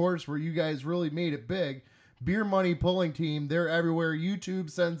 Facebook, of course, where you guys really made it big. Beer Money Pulling Team. They're everywhere.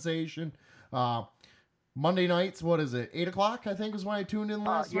 YouTube sensation. Monday nights, what is it? 8 o'clock, I think, is when I tuned in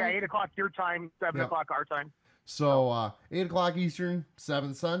last night. 8 o'clock your time, 7 o'clock our time. So 8 o'clock Eastern,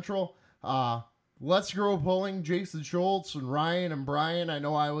 7 Central. Let's Grow Pulling, Jason Schultz and Ryan and Brian. I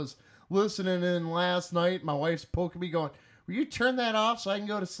know I was listening in last night. My wife's poking me going, will you turn that off so I can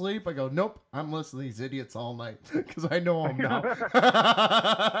go to sleep? I go, nope, I'm listening to these idiots all night because I know them now.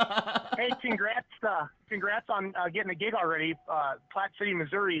 Hey, congrats on getting a gig already. Platte City,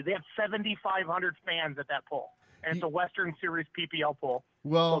 Missouri, they have 7,500 fans at that pull. And it's a Western Series PPL pull.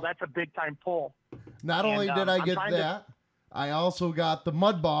 Well, so that's a big-time pull. Not only did I get that, I also got the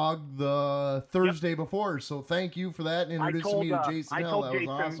Mud Bog the Thursday before. So thank you for that and introducing me to Jason Hill. That was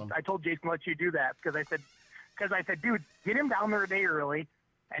awesome. I told Jason, let you do that because I said, dude, get him down there a day early.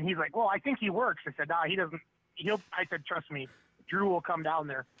 And he's like, well, I think he works. I said, nah, he doesn't. I said, trust me, Drew will come down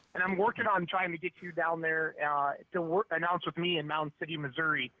there. And I'm working on trying to get you down there to announce with me in Mountain City,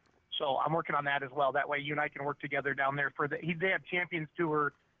 Missouri. So I'm working on that as well. That way you and I can work together down there for they have Champions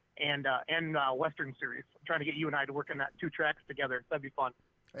Tour and Western Series. I'm trying to get you and I to work on that 2 tracks together. That'd be fun.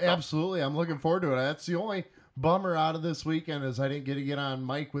 Absolutely. I'm looking forward to it. That's the only bummer out of this weekend is I didn't get to get on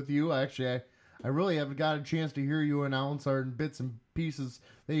mic with you. Actually, I really haven't got a chance to hear you announce our bits and pieces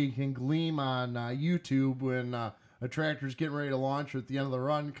that you can glean on YouTube when a tractor's getting ready to launch at the end of the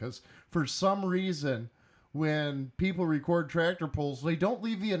run. Because for some reason, when people record tractor pulls, they don't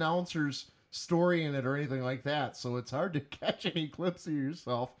leave the announcer's story in it or anything like that. So it's hard to catch any clips of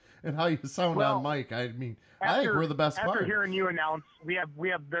yourself and how you sound on mic. I mean, I think we're the best part. After hearing you announce, we have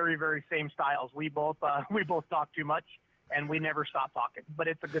very, very same styles. We both talk too much, and we never stop talking. But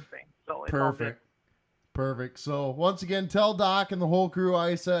it's a good thing. So it's all good. Perfect. So once again, tell Doc and the whole crew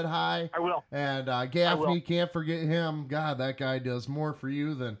I said hi. I will. And Gaffney, can't forget him. God, that guy does more for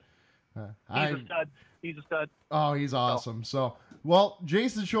you than He's a stud. Oh, he's awesome. So, well,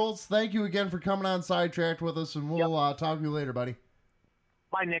 Jason Schultz, thank you again for coming on Sidetracked with us, and we'll talk to you later, buddy.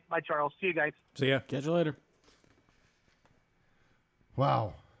 Bye, Nick. Bye, Charles. See you guys. See ya. Catch you later.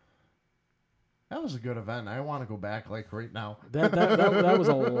 Wow. That was a good event. I want to go back like right now. That was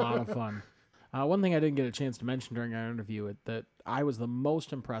a lot of fun. One thing I didn't get a chance to mention during our interview that I was the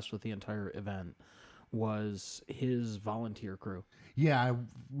most impressed with the entire event was his volunteer crew. Yeah,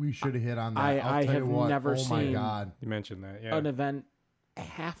 we should have hit on that. I have never seen my God. You mentioned that, yeah. An event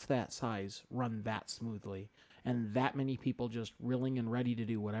half that size run that smoothly and that many people just willing and ready to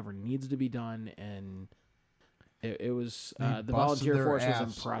do whatever needs to be done. And it was the volunteer force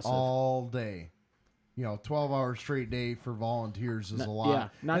was impressive. All day. 12-hour straight day for volunteers is a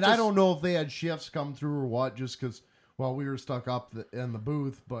lot. Yeah, and I don't know if they had shifts come through or what, just because, we were stuck up in the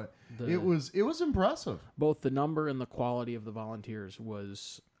booth, but it was impressive. Both the number and the quality of the volunteers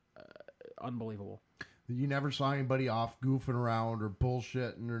was unbelievable. You never saw anybody off goofing around or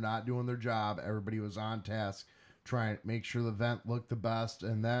bullshitting or not doing their job. Everybody was on task, trying to make sure the event looked the best.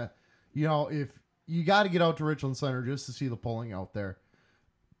 And that, if you got to get out to Richland Center just to see the pulling out there.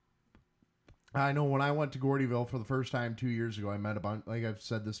 I know when I went to Gordyville for the first time 2 years ago, I met a bunch, like I've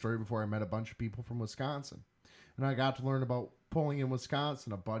said this story before, I met a bunch of people from Wisconsin. And I got to learn about pulling in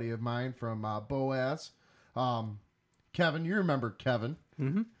Wisconsin. A buddy of mine from Boaz, Kevin, you remember Kevin.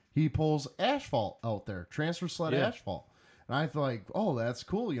 Mm-hmm. He pulls asphalt out there, transfer sled asphalt. And I thought, oh, that's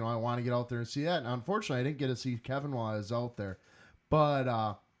cool. I want to get out there and see that. And unfortunately, I didn't get to see Kevin while I was out there. But,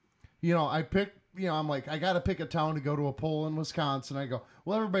 I picked, I'm like, I got to pick a town to go to a pull in Wisconsin. I go,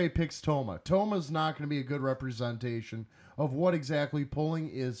 well, everybody picks Toma. Toma's not going to be a good representation of what exactly pulling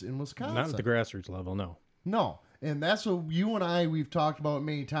is in Wisconsin. Not at the grassroots level, no. No. And that's what you and we've talked about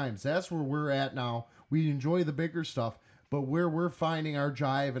many times. That's where we're at now. We enjoy the bigger stuff, but where we're finding our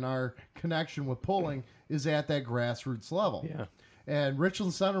jive and our connection with pulling is at that grassroots level. Yeah. And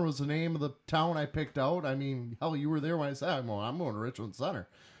Richland Center was the name of the town I picked out. I mean, hell, you were there when I said, I'm going to Richland Center.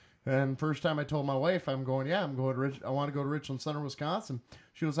 And first time I told my wife, I want to go to Richland Center, Wisconsin.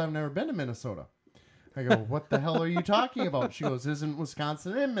 She goes, I've never been to Minnesota. I go, what the hell are you talking about? She goes, isn't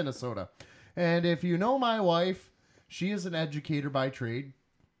Wisconsin in Minnesota? And if you know my wife, she is an educator by trade.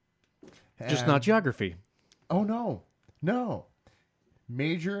 Just not geography. Oh, no.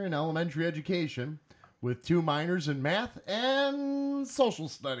 Major in elementary education with 2 minors in math and social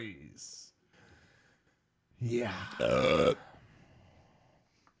studies. Yeah.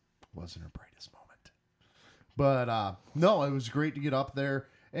 Wasn't her brightest moment. But, no, it was great to get up there.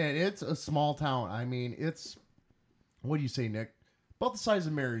 And it's a small town. I mean, it's, what do you say, Nick? About the size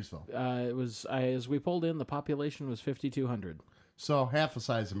of Marysville. It was, as we pulled in, the population was 5,200. So half the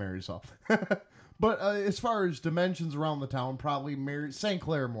size of Marysville. But as far as dimensions around the town, probably St.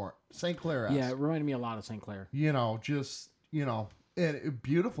 Clair more. St. Clair. Yeah, it reminded me a lot of St. Clair. And a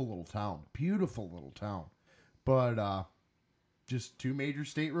beautiful little town. But just 2 major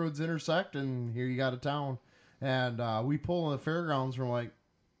state roads intersect, and here you got a town. And we pull in the fairgrounds, and we're like,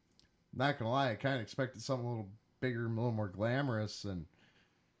 not going to lie, I kind of expected something a little bigger, a little more glamorous. And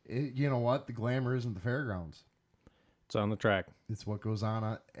you know what? The glamour isn't the fairgrounds. It's on the track. It's what goes on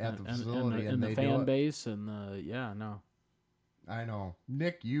at the facility. And the fan base and the, I know.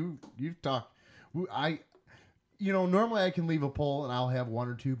 Nick, you've talked. Normally I can leave a poll and I'll have one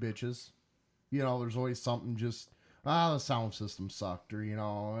or two bitches. There's always something just, the sound system sucked, or,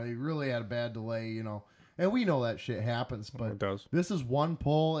 I really had a bad delay, And we know that shit happens, but it does. This is one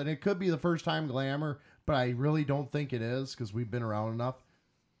poll, and it could be the first time glamour, but I really don't think it is because we've been around enough.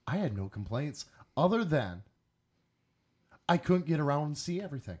 I had no complaints other than I couldn't get around and see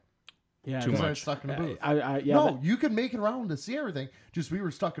everything. Yeah, Too much. I was stuck in a booth. You could make it around to see everything. Just we were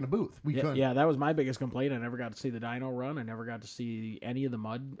stuck in a booth. We couldn't. Yeah, that was my biggest complaint. I never got to see the dyno run. I never got to see any of the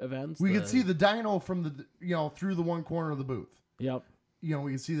mud events. We could see the dyno from the through the one corner of the booth. Yep. We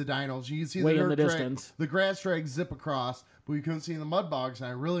can see the dynos. You can see way the in the dirt distance. The grass drag zip across, but we couldn't see the mud bogs. And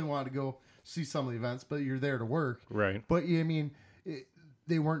I really wanted to go see some of the events, but you're there to work, right? But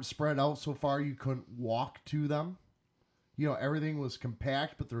they weren't spread out so far you couldn't walk to them. Everything was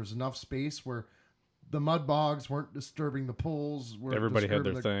compact, but there was enough space where the mud bogs weren't disturbing the pools. Everybody had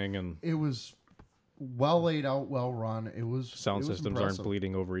their thing, and it was well laid out, well run. It was sound systems impressive. aren't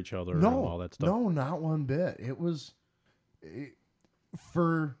bleeding over each other and all that stuff. No, not one bit. It was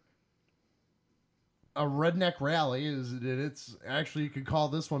for a redneck rally. It's actually, you could call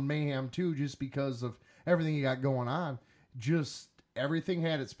this one mayhem too, just because of everything you got going on. Just everything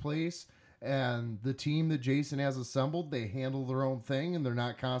had its place. And the team that Jason has assembled, they handle their own thing, and they're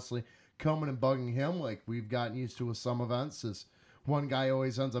not constantly coming and bugging him like we've gotten used to with some events. Is one guy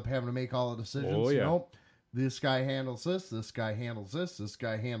always ends up having to make all the decisions. Oh, yeah. This guy handles this guy handles this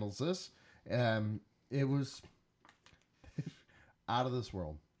guy handles this. It was out of this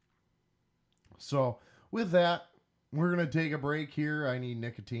world. So with that, we're going to take a break here. I need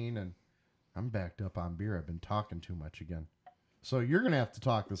nicotine, and I'm backed up on beer. I've been talking too much again. So you're going to have to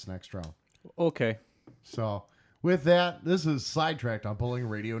talk this next round. Okay. So, with that, this is Sidetracked on Pulling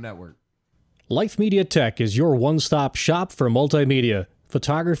Radio Network. Life Media Tech is your one-stop shop for multimedia,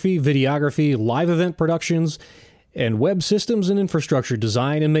 photography, videography, live event productions, and web systems and infrastructure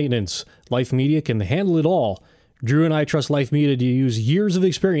design and maintenance. Life Media can handle it all. Drew and I trust Life Media to use years of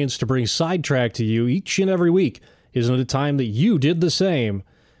experience to bring Sidetracked to you each and every week. Isn't it time that you did the same?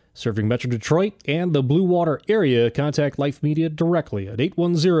 Serving Metro Detroit and the Blue Water area, contact Life Media directly at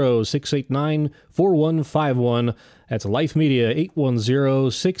 810-689-4151. That's Life Media,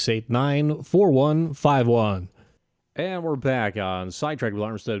 810-689-4151. And we're back on Sidetracked with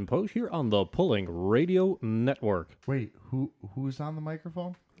Armstead and Post here on the Pulling Radio Network. Wait, who's on the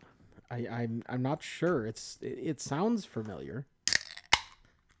microphone? I'm not sure. It sounds familiar.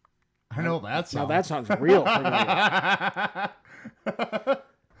 I know that sound. Now that sounds real familiar.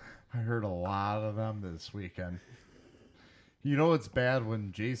 I heard a lot of them this weekend. It's bad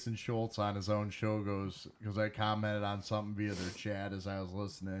when Jason Schultz on his own show goes, because I commented on something via their chat as I was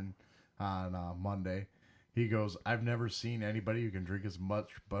listening on Monday. He goes, I've never seen anybody who can drink as much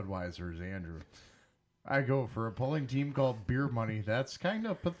Budweiser as Andrew. I go, for a pulling team called Beer Money, that's kind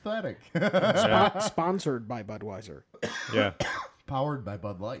of pathetic. Sponsored by Budweiser. Yeah. Powered by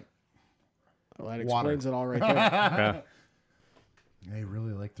Bud Light. Well, that explains it all right there. Yeah. They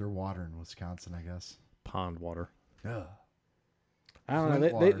really like their water in Wisconsin, I guess. Pond water. Ugh. I don't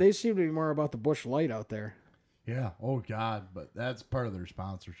know. They seem to be more about the Busch Light out there. Yeah. Oh, God. But that's part of their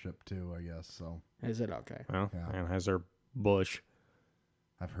sponsorship, too, I guess. So. Is it? Okay. Well, yeah. And has their Busch.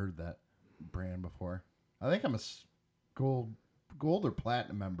 I've heard that brand before. I think I'm a gold or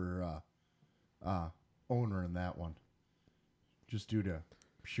platinum member owner in that one. Just due to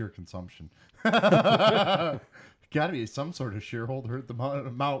sheer consumption. Got to be some sort of shareholder at the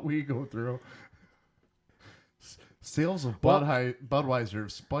amount we go through. Sales of Budweiser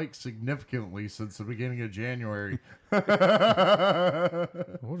have spiked significantly since the beginning of January. What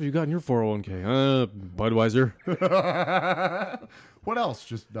have you got in your 401k? Budweiser. What else?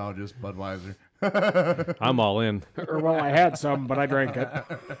 Just Budweiser. I'm all in. Well, I had some, but I drank it.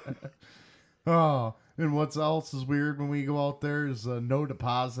 Oh, and what else is weird when we go out there is no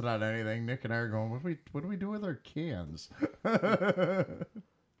deposit on anything. Nick and I are going, what do we do with our cans?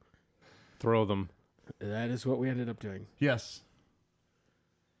 Throw them. That is what we ended up doing. Yes.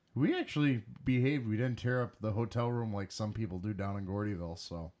 We actually behaved. We didn't tear up the hotel room like some people do down in Gordyville.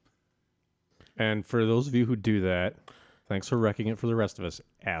 So. And for those of you who do that, thanks for wrecking it for the rest of us,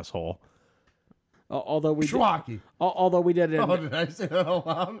 asshole. Although we did it. Oh, did I say that out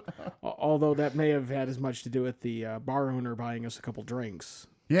loud? Although that may have had as much to do with the bar owner buying us a couple drinks.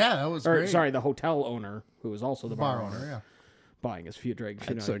 Yeah, that was great. Sorry, the hotel owner, who was also the bar owner. Yeah. Buying his few drinks.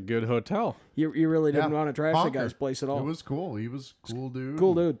 It's a good hotel. You really didn't want to trash Honker. the guy's place at all. It was cool. He was a cool dude.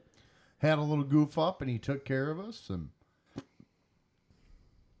 Cool dude. Had a little goof up, and he took care of us and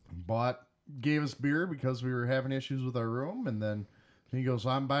gave us beer because we were having issues with our room. And then he goes,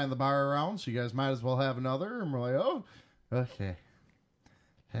 I'm buying the bar around, so you guys might as well have another. And we're like, oh, okay.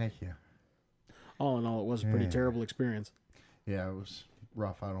 Thank you. All in all, it was a pretty terrible experience. Yeah, it was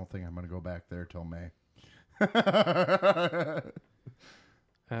rough. I don't think I'm going to go back there till May.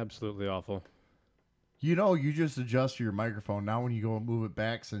 Absolutely awful. You know, you just adjust your microphone. Now when you go and move it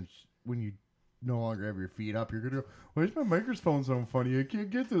back, since when you no longer have your feet up, you're going to go, why is my microphone so funny? I can't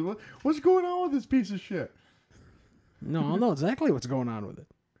get this. What's going on with this piece of shit? No, I'll know exactly what's going on with it.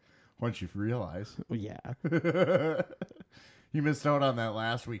 Once you realize. Well, yeah. You missed out on that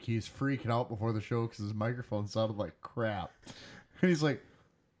last week. He's freaking out before the show because his microphone sounded like crap. And he's like,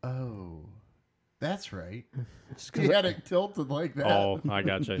 oh... That's right. He had it tilted like that. Oh, I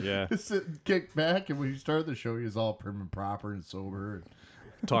gotcha, yeah. Sit kicked back, and when you started the show, he was all prim and proper and sober.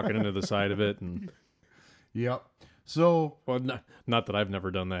 Talking into the side of it. And yep. So... Well, not that I've never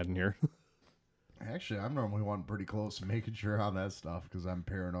done that in here. Actually, I'm normally one pretty close to making sure on that stuff because I'm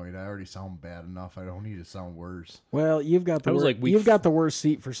paranoid. I already sound bad enough. I don't need to sound worse. Well, you've got the worst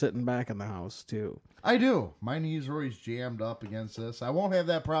seat for sitting back in the house, too. I do. My knees are always jammed up against this. I won't have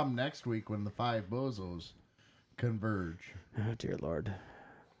that problem next week when the 5 bozos converge. Oh, dear Lord.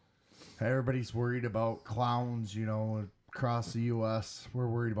 Everybody's worried about clowns, across the U.S. We're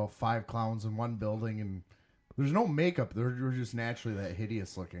worried about 5 clowns in one building, and there's no makeup. They're just naturally that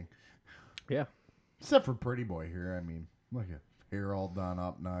hideous looking. Yeah. Except for Pretty Boy here. I mean, look at hair all done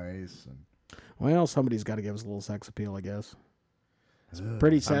up nice. And well, somebody's got to give us a little sex appeal, I guess. It's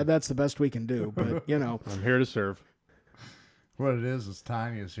pretty sad. That's the best we can do, but, I'm here to serve. What it is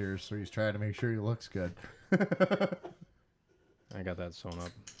Tanya's here, so he's trying to make sure he looks good. I got that sewn up.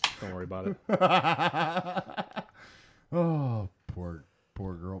 Don't worry about it. Oh, poor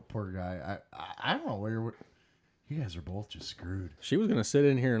girl, poor guy. I don't know where... You guys are both just screwed. She was going to sit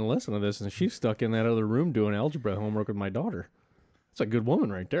in here and listen to this, and she's stuck in that other room doing algebra homework with my daughter. That's a good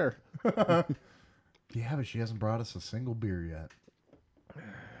woman right there. Yeah, but she hasn't brought us a single beer yet.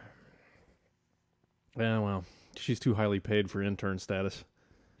 Yeah, well, she's too highly paid for intern status.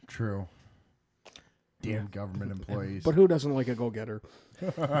 True. Damn government employees. But who doesn't like a go-getter?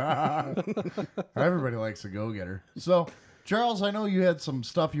 Everybody likes a go-getter. So, Charles, I know you had some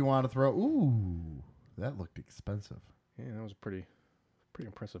stuff you want to throw. Ooh. That looked expensive. Yeah, that was a pretty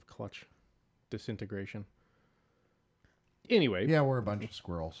impressive clutch disintegration. Anyway. Yeah, we're a bunch of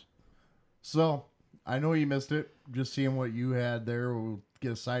squirrels. So, I know you missed it. Just seeing what you had there. We'll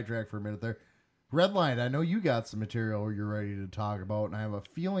get a sidetrack for a minute there. Redline, I know you got some material you're ready to talk about, and I have a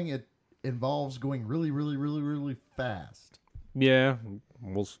feeling it involves going really, really, really, really fast. Yeah,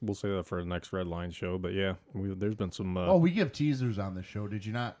 we'll say that for the next Redline show, but yeah, there's been some... we give teasers on the show, did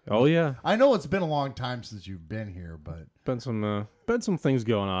you not? Oh, yeah. I know it's been a long time since you've been here, but... Been some things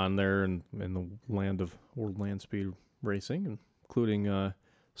going on there in the land of World Land Speed Racing, including a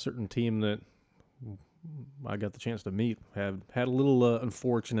certain team that I got the chance to meet. Had a little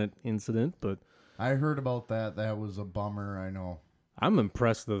unfortunate incident, but... I heard about that. That was a bummer, I know. I'm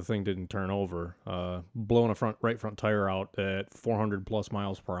impressed that the thing didn't turn over. Blowing a right front tire out at 400 plus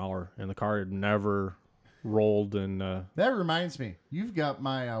miles per hour, and the car had never rolled. And that reminds me, you've got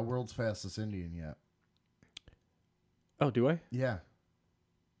my World's Fastest Indian yet. Oh, do I? Yeah.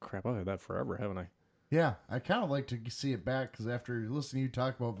 Crap, I've had that forever, haven't I? Yeah, I kind of like to see it back because after listening to you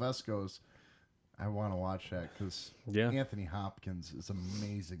talk about Vescos, I want to watch that because Anthony Hopkins is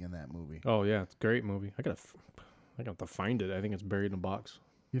amazing in that movie. Oh yeah, it's a great movie. I got to find it. I think it's buried in a box.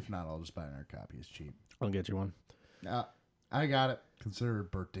 If not, I'll just buy another copy. It's cheap. I'll get you one. I got it. Consider it a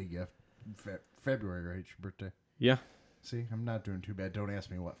birthday gift. February, right? Your birthday? Yeah. See, I'm not doing too bad. Don't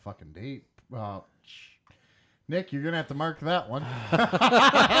ask me what fucking date. Nick, you're going to have to mark that one.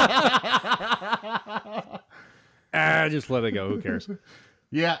 Just let it go. Who cares?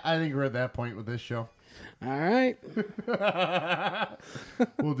 Yeah, I think we're at that point with this show. All right.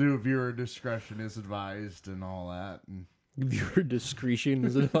 We'll do viewer discretion is advised and all that. And viewer discretion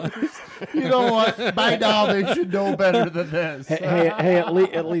is advised. You know what? By now they should know better than this. Hey,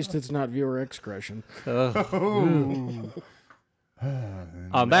 at least it's not viewer excretion. On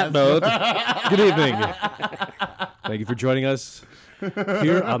that note, good evening. Thank you for joining us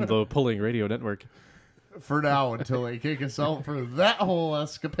here on the Pulling Radio Network. For now, until they kick us out for that whole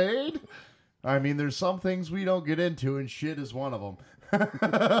escapade. I mean, there's some things we don't get into, and shit is one of them.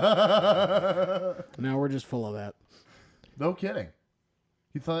 Now we're just full of that. No kidding.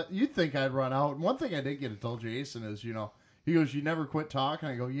 You'd think I'd run out. And one thing I did get to tell Jason is, he goes, you never quit talking.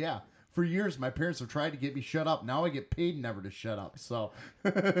 I go, yeah. For years, my parents have tried to get me shut up. Now I get paid never to shut up. So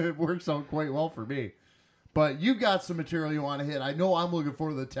it works out quite well for me. But you've got some material you want to hit. I know I'm looking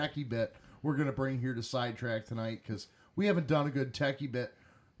forward to the techie bit we're going to bring here to Sidetrack tonight because we haven't done a good techie bit.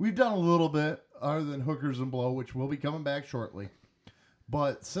 We've done a little bit other than Hookers and Blow, which will be coming back shortly.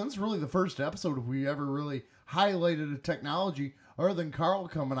 But since really the first episode, have we ever really highlighted a technology other than Carl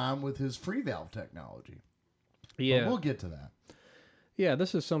coming on with his free valve technology? Yeah. But we'll get to that. Yeah,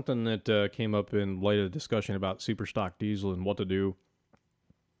 this is something that came up in light of the discussion about super stock diesel and what to do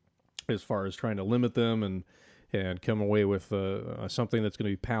as far as trying to limit them and come away with something that's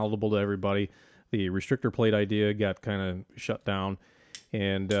going to be palatable to everybody. The restrictor plate idea got kind of shut down,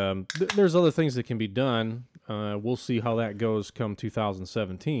 and there's other things that can be done. We'll see how that goes come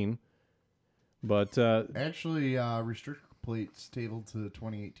 2017. But actually, restrictor plates tabled to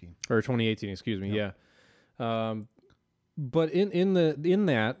 2018 or 2018, excuse me. Yep. Yeah. But in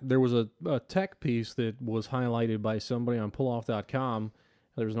that there was a tech piece that was highlighted by somebody on pulloff.com.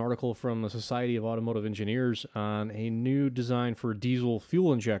 There's an article from the Society of Automotive Engineers on a new design for a diesel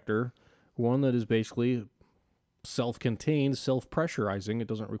fuel injector, one that is basically self-contained, self-pressurizing. It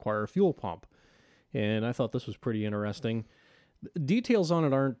doesn't require a fuel pump. And I thought this was pretty interesting. Details on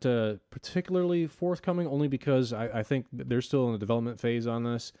it aren't particularly forthcoming, only because I think they're still in the development phase on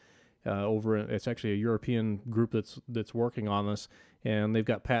this. It's actually a European group that's working on this, and they've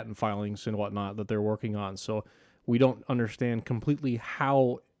got patent filings and whatnot that they're working on. So we don't understand completely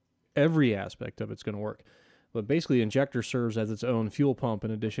how every aspect of it's going to work. But basically, the injector serves as its own fuel pump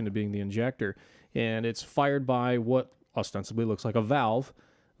in addition to being the injector, and it's fired by what ostensibly looks like a valve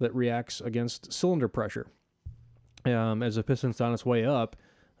that reacts against cylinder pressure. As the piston's on its way up,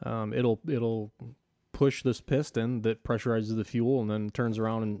 it'll push this piston that pressurizes the fuel and then turns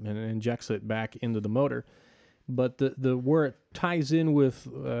around and injects it back into the motor. But the where it ties in with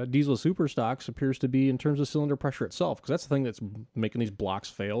diesel superstocks appears to be in terms of cylinder pressure itself, because that's the thing that's making these blocks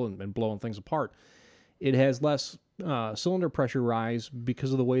fail and blowing things apart. It has less cylinder pressure rise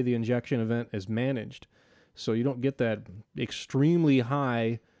because of the way the injection event is managed. So you don't get that extremely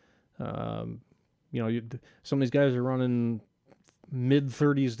high, some of these guys are running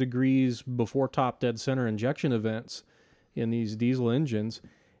mid-30s degrees before top dead center injection events in these diesel engines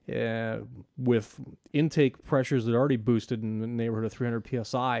with intake pressures that are already boosted in the neighborhood of 300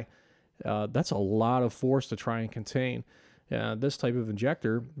 psi. That's a lot of force to try and contain. This type of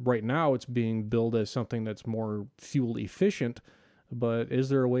injector, right now, it's being billed as something that's more fuel efficient, but is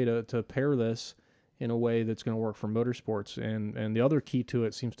there a way to pair this in a way that's going to work for motorsports? And the other key to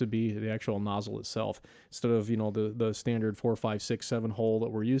it seems to be the actual nozzle itself. Instead of the standard 4, 5, 6, 7 hole that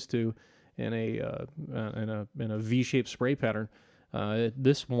we're used to in a V-shaped spray pattern,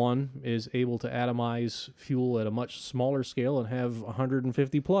 this one is able to atomize fuel at a much smaller scale and have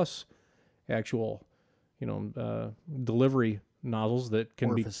 150 plus actual delivery nozzles that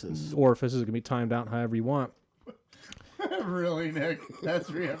can orifices that can be timed out however you want. Really, Nick? That's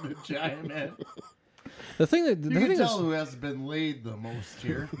where you have to chime in. The thing that you can tell who hasn't been laid the most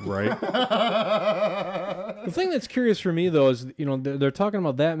here, right? The thing that's curious for me though is they're talking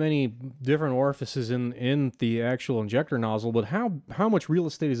about that many different orifices in the actual injector nozzle, but how much real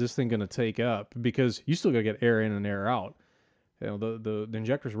estate is this thing going to take up? Because you still got to get air in and air out. The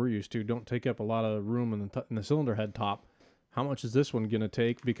injectors we're used to don't take up a lot of room in the cylinder head top. How much is this one going to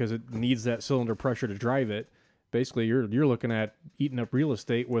take? Because it needs that cylinder pressure to drive it. Basically, you're looking at eating up real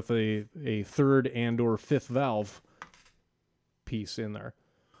estate with a third and or fifth valve piece in there.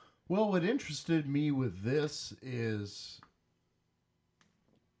 Well, what interested me with this is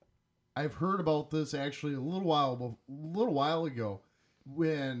I've heard about this actually a little while ago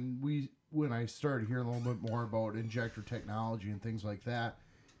when I started hearing a little bit more about injector technology and things like that,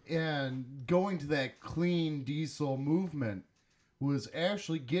 and going to that clean diesel movement was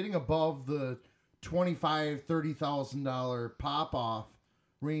actually getting above the $25,000, $30,000 pop-off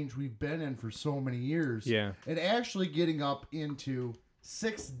range we've been in for so many years. Yeah. And actually getting up into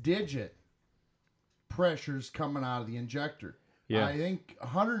 6-digit pressures coming out of the injector. Yeah. I think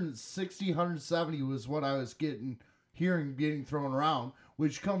 160, 170 was what I was getting thrown around,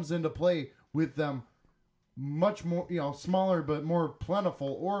 which comes into play with them much more, smaller but more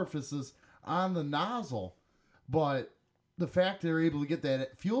plentiful orifices on the nozzle. But the fact they're able to get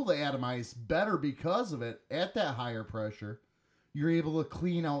that fuel to atomize better because of it at that higher pressure, you're able to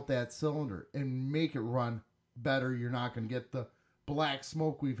clean out that cylinder and make it run better. You're not going to get the black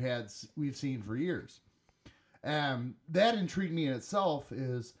smoke we've seen for years. That intrigued me in itself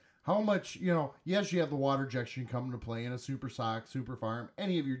is How much, yes, you have the water injection come into play in a Super Sock, Super Farm,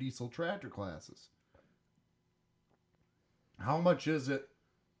 any of your diesel tractor classes. How much is it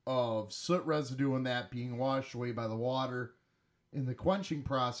of soot residue in that being washed away by the water in the quenching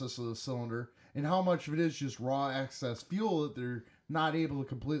process of the cylinder, and how much of it is just raw excess fuel that they're not able to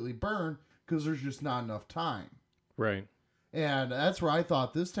completely burn because there's just not enough time. Right. And that's where I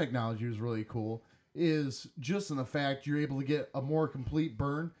thought this technology was really cool, is just in the fact you're able to get a more complete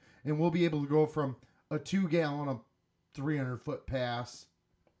burn, and we'll be able to go from a 2-gallon of 300-foot pass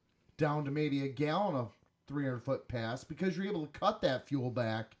down to maybe a gallon of 300-foot pass, because you're able to cut that fuel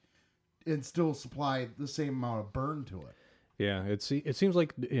back and still supply the same amount of burn to it. Yeah, it seems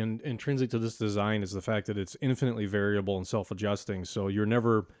like intrinsic to this design is the fact that it's infinitely variable and self-adjusting. So you're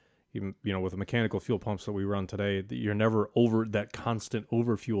never, with the mechanical fuel pumps that we run today, you're never over that constant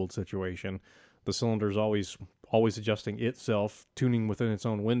overfueled situation. The cylinder's always adjusting itself, tuning within its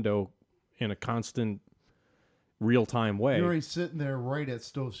own window in a constant real-time way. You're already sitting there right at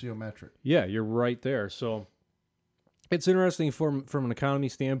stoichiometric. Yeah, you're right there. So it's interesting from an economy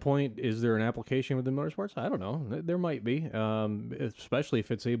standpoint. Is there an application within motorsports? I don't know. There might be, especially if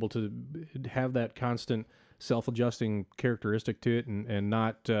it's able to have that constant self-adjusting characteristic to it and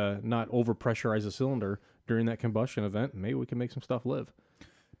not over-pressurize the cylinder during that combustion event. Maybe we can make some stuff live.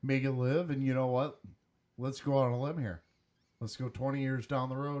 Make it live, and you know what? Let's go on a limb here. Let's go 20 years down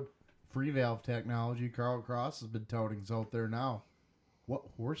the road. Free valve technology, Carl Cross has been touting out there now. What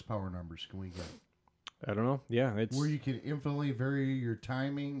horsepower numbers can we get? I don't know. Yeah, it's where you can infinitely vary your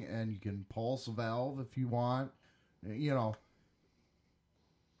timing, and you can pulse a valve if you want.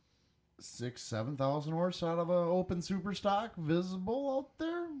 6,000-7,000 horse out of an open super stock visible out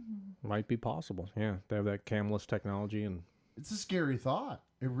there. Might be possible. Yeah, they have that camless technology, and it's a scary thought.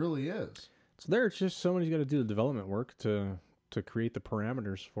 It really is. It's there. It's just somebody's got to do the development work to create the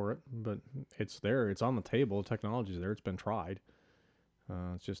parameters for it. But it's there. It's on the table. The technology's there. It's been tried.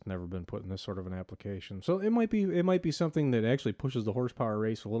 It's just never been put in this sort of an application. So it might be something that actually pushes the horsepower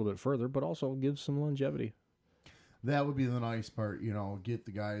race a little bit further, but also gives some longevity. That would be the nice part. Get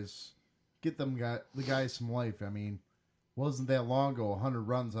the guys some life. I mean, wasn't that long ago 100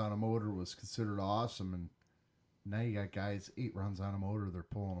 runs on a motor was considered awesome, and now you got guys 8 runs on a motor, they're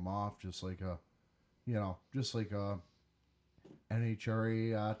pulling them off just like a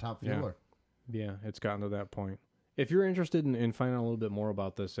NHRA top fueler. Yeah, it's gotten to that point. If you're interested in finding out a little bit more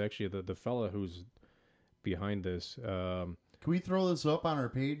about this, actually, the fella who's behind this, can we throw this up on our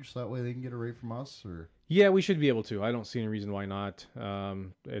page so that way they can get it right from us? Or yeah, we should be able to. I don't see any reason why not.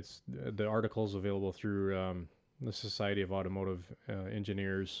 It's the article's available through the Society of Automotive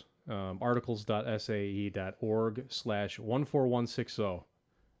Engineers. articles.sae.org/14160.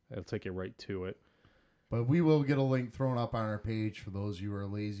 It'll take you right to it. But we will get a link thrown up on our page for those of you who are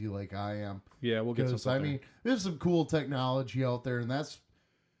lazy like I am. Yeah, we'll get some. I mean, there's some cool technology out there, and that's,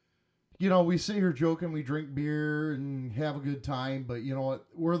 we sit here joking, we drink beer and have a good time, but you know what?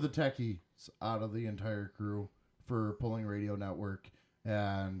 We're the techies out of the entire crew for Pulling Radio Network.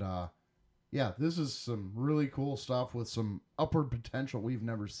 And this is some really cool stuff with some upward potential we've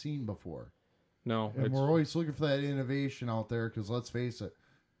never seen before. No. And we're always looking for that innovation out there, because let's face it,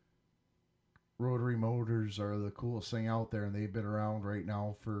 rotary motors are the coolest thing out there, and they've been around right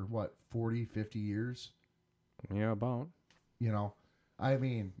now for, 40, 50 years? Yeah, about. I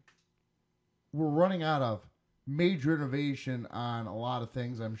mean, we're running out of major innovation on a lot of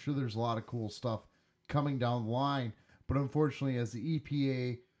things. I'm sure there's a lot of cool stuff coming down the line, but unfortunately, as the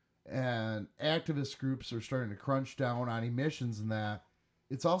EPA and activist groups are starting to crunch down on emissions and that,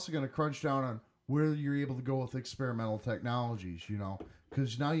 it's also going to crunch down on where you're able to go with experimental technologies,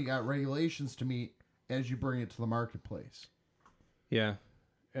 because now you got regulations to meet as you bring it to the marketplace. Yeah,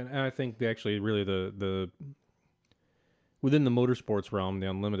 and I think actually really the within the motorsports realm, the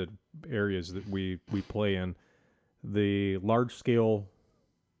unlimited areas that we play in, the large scale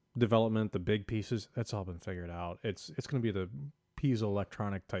development, the big pieces, that's all been figured out. It's going to be the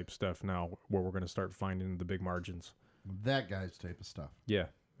piezoelectronic type stuff now where we're going to start finding the big margins. That guy's type of stuff. Yeah,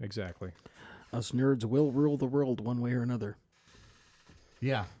 exactly. Us nerds will rule the world one way or another.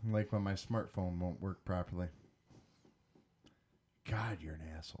 Yeah, like when my smartphone won't work properly. God, you're an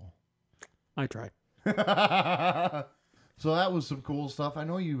asshole. I tried. So that was some cool stuff. I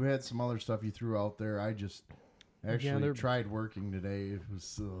know you had some other stuff you threw out there. I just actually tried working today. It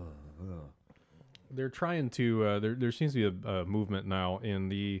was... They're trying to... there seems to be a movement now in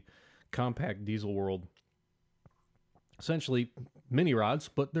the compact diesel world. Essentially mini rods,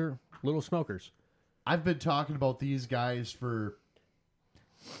 but they're little smokers. I've been talking about these guys for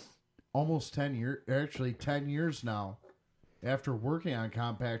almost 10 years. Actually, 10 years now. after working on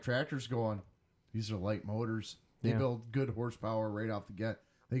compact tractors going, these are light motors. They build good horsepower right off the get.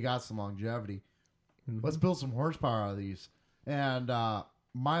 They got some longevity. Let's build some horsepower out of these. And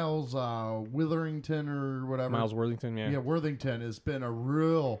Miles Witherington or whatever. Miles Worthington, yeah. Yeah, Worthington has been a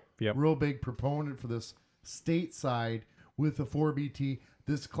real big proponent for this stateside with the 4BT.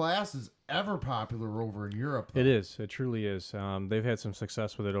 This class is ever popular over in Europe, though. It is. It truly is. They've had some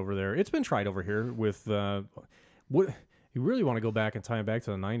success with it over there. It's been tried over here with what you really want to go back and tie it back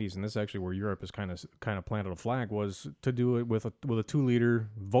to the 90s, and this is actually where Europe has kind of planted a flag, was to do it with a 2-liter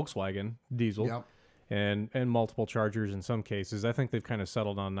Volkswagen diesel. Yep. And multiple chargers in some cases. I think they've kind of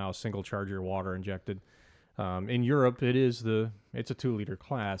settled on now single charger, water injected. In Europe, it's a 2-liter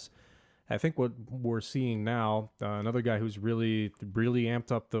class. I think what we're seeing now, another guy who's really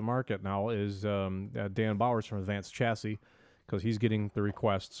amped up the market now is Dan Bowers from Advanced Chassis, because he's getting the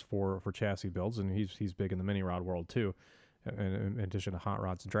requests for chassis builds, and he's big in the mini rod world too, in addition to hot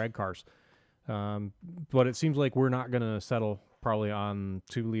rods and drag cars. But it seems like we're not going to settle probably on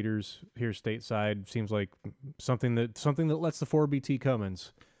 2 liters here stateside. Seems like something that lets the 4BT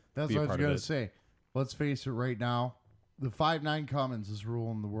Cummins. That's what I was going to say. Let's face it right now. The 5.9 Cummins is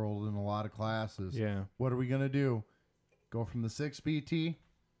ruling the world in a lot of classes. Yeah. What are we going to do? Go from the 6BT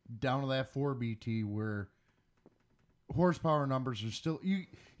down to that 4BT where horsepower numbers are still... You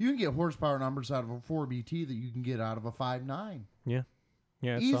can get horsepower numbers out of a 4BT that you can get out of a 5.9. Yeah.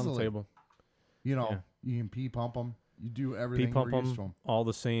 Yeah, it's easily on the table. You know, you can P-pump them. You do everything P-pump we're used to them. All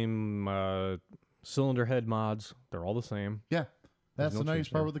the same cylinder head mods. They're all the same. Yeah. That's the nice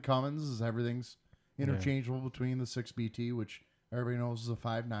part there. with the Cummins is everything's interchangeable between the 6BT, which everybody knows is a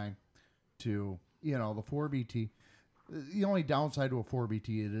 5.9, to, the 4BT. The only downside to a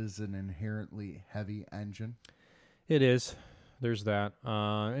 4BT, it is an inherently heavy engine. It is. There's that.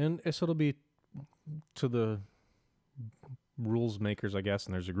 And so it'll be to the rules makers, I guess,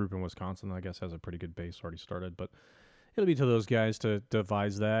 and there's a group in Wisconsin that I guess has a pretty good base already started, but it'll be to those guys to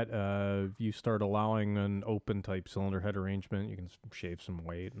devise that. If you start allowing an open type cylinder head arrangement, you can shave some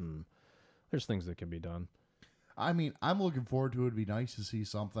weight, and there's things that can be done. I mean, I'm looking forward to it. It'd be nice to see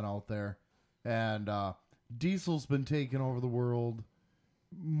something out there. And diesel's been taking over the world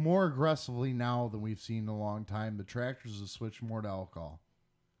more aggressively now than we've seen in a long time. The tractors have switched more to alcohol.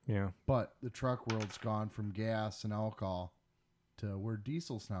 Yeah. But the truck world's gone from gas and alcohol to where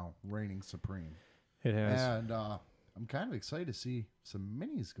diesel's now reigning supreme. It has. And I'm kind of excited to see some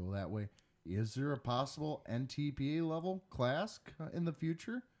minis go that way. Is there a possible NTPA level class in the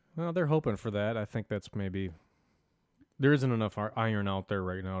future? Well, they're hoping for that. I think that's maybe... There isn't enough iron out there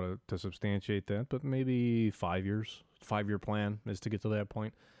right now to substantiate that, but maybe 5 years. 5-year plan is to get to that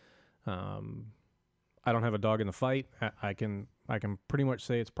point. I don't have a dog in the fight. I can pretty much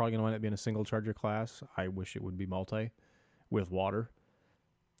say it's probably going to wind up being a single charger class. I wish it would be multi with water.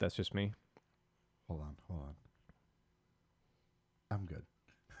 That's just me. Hold on. I'm good.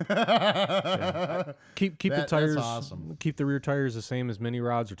 Yeah. Keep the tires. That's awesome. Keep the rear tires the same as mini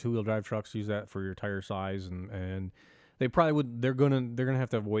rods or 2-wheel drive trucks. Use that for your tire size, and they probably would. They're gonna have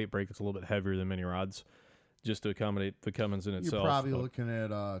to have a weight brake that's a little bit heavier than mini rods, just to accommodate the Cummins in itself. You're probably looking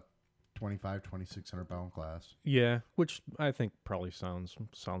at a 2,600 pound class. Yeah, which I think probably sounds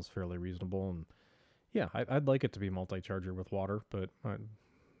fairly reasonable, and yeah, I'd like it to be multi-charger with water, but I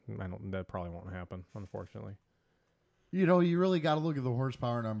don't. That probably won't happen, unfortunately. You really got to look at the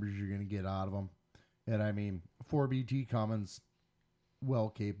horsepower numbers you're going to get out of them. And I mean, 4BT Cummins, well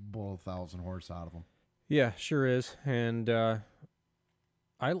capable of 1,000 horse out of them. Yeah, sure is. And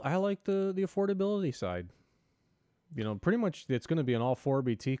I like the affordability side. Pretty much it's going to be an all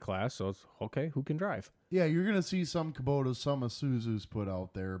 4BT class, so it's okay, who can drive? Yeah, you're going to see some Kubotas, some Isuzus put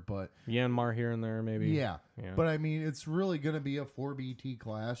out there, but... Yanmar here and there, maybe. Yeah. But I mean, it's really going to be a 4BT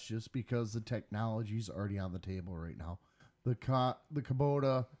class just because the technology's already on the table right now. The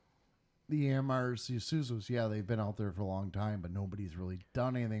Kubota, the Yanmars, the Isuzus, yeah, they've been out there for a long time, but nobody's really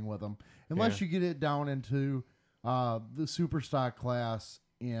done anything with them. Unless you get it down into the super stock class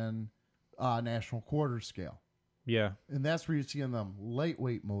in national quarter scale. Yeah. And that's where you're seeing them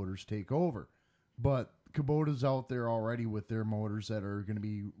lightweight motors take over. But Kubota's out there already with their motors that are going to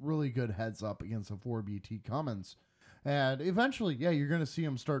be really good heads up against a 4BT Cummins. And eventually, yeah, you're going to see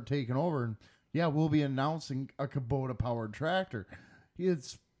them start taking over. And yeah, we'll be announcing a Kubota powered tractor.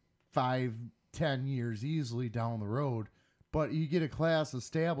 It's 5-10 years easily down the road. But you get a class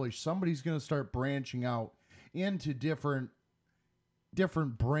established, somebody's going to start branching out into different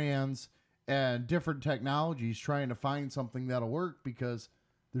brands and different technologies, trying to find something that'll work, because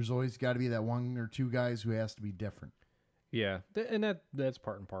there's always got to be that one or two guys who has to be different. Yeah, and that's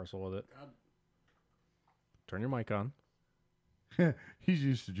part and parcel with it. Turn your mic on. He's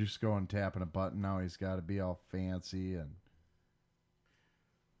used to just going tapping a button. Now he's got to be all fancy and.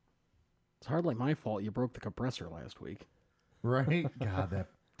 It's hardly my fault you broke the compressor last week. Right? God, that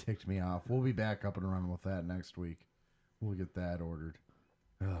ticked me off. We'll be back up and running with that next week. We'll get that ordered.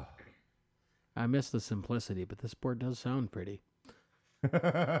 Ugh. I miss the simplicity, but this board does sound pretty.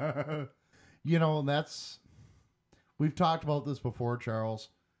 You know, we've talked about this before, Charles.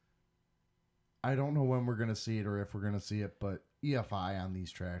 I don't know when we're going to see it or if we're going to see it, but EFI on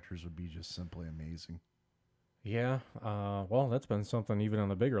these tractors would be just simply amazing. Yeah, well, that's been something even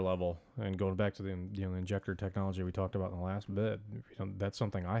on a bigger level, and going back to the injector technology we talked about in the last bit. That's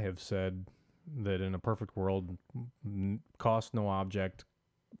something I have said that in a perfect world, cost no object,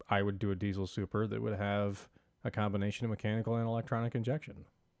 I would do a diesel super that would have a combination of mechanical and electronic injection,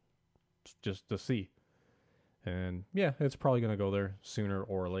 just to see. And yeah, it's probably going to go there sooner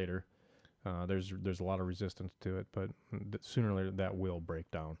or later. There's a lot of resistance to it, but sooner or later that will break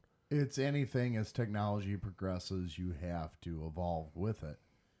down. It's anything as technology progresses, you have to evolve with it.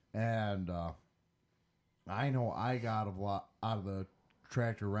 And I know I got a lot out of the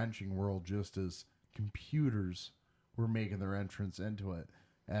tractor wrenching world just as computers were making their entrance into it.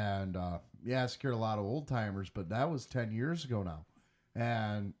 And yeah, it scared a lot of old timers, but that was 10 years ago now.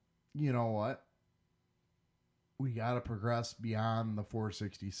 And you know what? We got to progress beyond the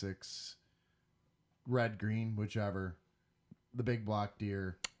 466 red, green, whichever, the big block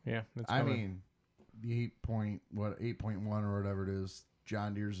deer. Yeah, I mean, the 8.1 or whatever it is,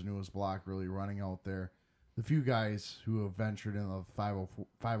 John Deere's the newest block really running out there. The few guys who have ventured in the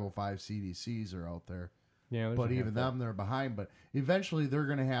 505 CDCs are out there. Yeah, but even them, they're behind. But eventually they're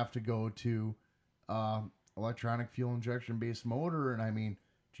going to have to go to electronic fuel injection based motor. And I mean,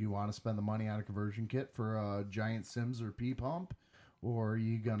 do you want to spend the money on a conversion kit for a giant Sims or P pump? Or are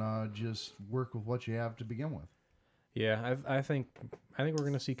you going to just work with what you have to begin with? Yeah, I think we're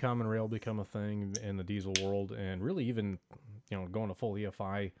going to see common rail become a thing in the diesel world, and really even going to full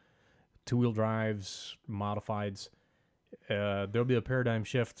EFI, two-wheel drives, modifieds. There'll be a paradigm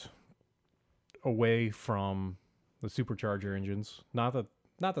shift away from the supercharger engines. Not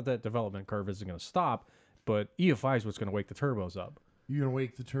that development curve isn't going to stop, but EFI is what's going to wake the turbos up. You're going to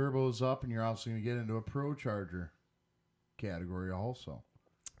wake the turbos up, and you're also going to get into a pro charger category also.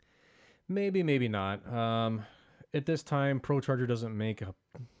 Maybe not. At this time, ProCharger doesn't make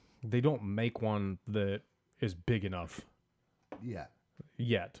they don't make one that is big enough.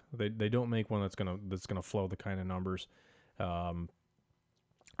 Yet. They don't make one that's gonna flow the kind of numbers.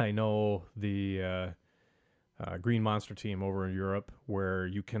 I know the Green Monster team over in Europe, where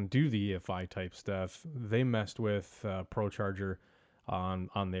you can do the EFI type stuff. They messed with ProCharger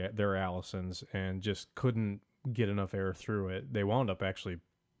on their Allisons and just couldn't get enough air through it. They wound up actually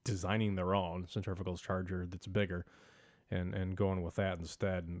designing their own centrifugal charger that's bigger and going with that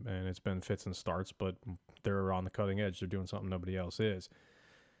instead. And it's been fits and starts, but they're on the cutting edge. They're doing something nobody else is.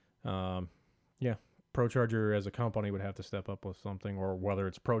 Yeah, ProCharger as a company would have to step up with something, or whether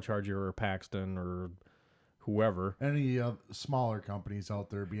it's ProCharger or Paxton or whoever. Any smaller companies out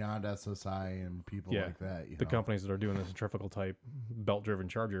there beyond SSI and people like that. The companies that are doing the centrifugal type belt-driven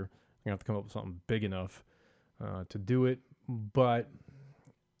charger, they're going to have to come up with something big enough to do it. But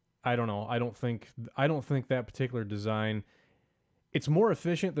I don't know. I don't think that particular design. It's more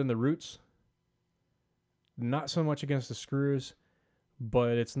efficient than the Roots. Not so much against the screws,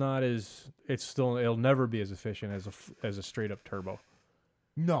 but it'll never be as efficient as a straight up turbo.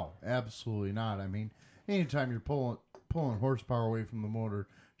 No, absolutely not. I mean, anytime you're pulling horsepower away from the motor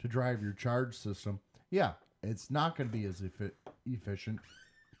to drive your charge system, yeah, it's not going to be as efficient.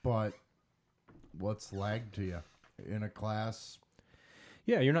 But what's lag to you in a class?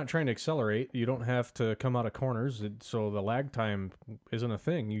 Yeah, you're not trying to accelerate. You don't have to come out of corners, so the lag time isn't a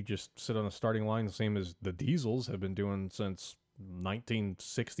thing. You just sit on a starting line, the same as the diesels have been doing since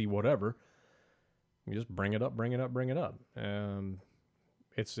 1960, whatever. You just bring it up.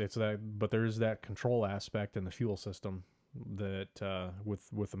 It's that, but there is that control aspect in the fuel system that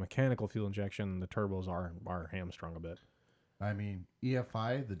with the mechanical fuel injection, the turbos are hamstrung a bit. I mean,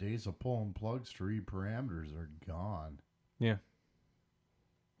 EFI, the days of pulling plugs to read parameters are gone. Yeah.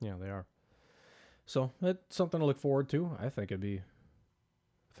 Yeah, they are. So it's something to look forward to. I think it'd be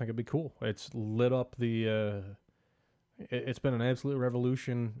cool. It's lit up the. It's been an absolute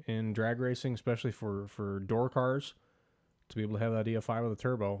revolution in drag racing, especially for door cars, to be able to have that EFI with a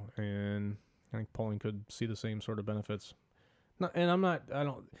turbo, and I think Pauling could see the same sort of benefits. I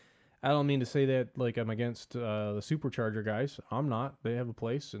don't mean to say that like I'm against the supercharger guys. I'm not. They have a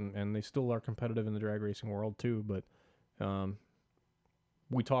place, and they still are competitive in the drag racing world too. But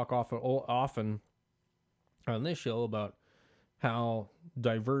we talk often on this show about how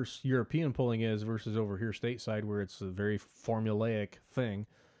diverse European pulling is versus over here stateside, where it's a very formulaic thing.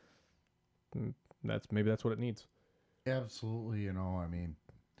 Maybe that's what it needs. Absolutely, I mean,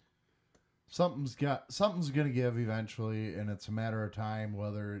 something's going to give eventually, and it's a matter of time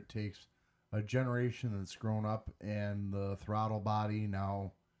whether it takes a generation that's grown up in the throttle body,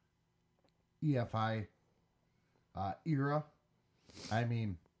 now EFI era. I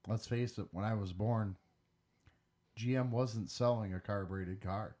mean, let's face it, when I was born, GM wasn't selling a carbureted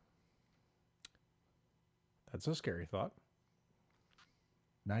car. That's a scary thought.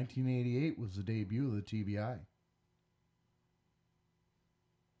 1988 was the debut of the TBI.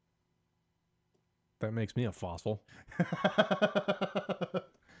 That makes me a fossil.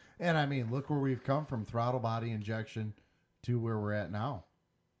 And I mean, look where we've come from throttle body injection to where we're at now.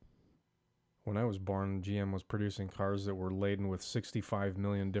 When I was born, GM was producing cars that were laden with 65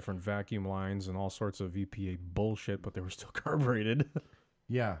 million different vacuum lines and all sorts of EPA bullshit, but they were still carbureted.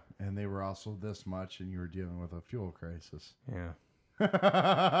 Yeah, and they were also this much, and you were dealing with a fuel crisis. Yeah.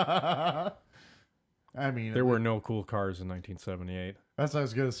 I mean, there were no cool cars in 1978. That's what I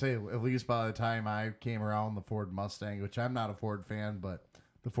was going to say. At least by the time I came around, the Ford Mustang, which I'm not a Ford fan, but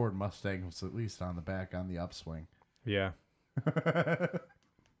the Ford Mustang was at least on the back on the upswing. Yeah.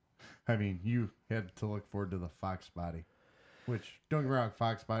 I mean, you had to look forward to the Fox body, which, don't get me wrong,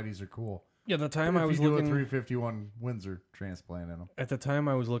 Fox bodies are cool. Yeah, the time I was looking looking a 351 Windsor transplant in them. At the time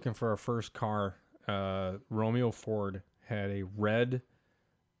I was looking for our first car, Romeo Ford had a red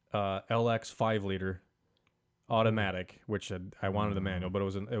LX 5-liter automatic, which I wanted the manual, but it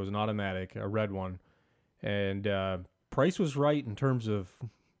was an automatic, a red one, and price was right in terms of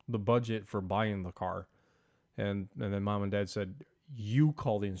the budget for buying the car, and then Mom and Dad said, you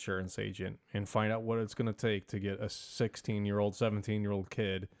call the insurance agent and find out what it's going to take to get a 16-year-old, 17-year-old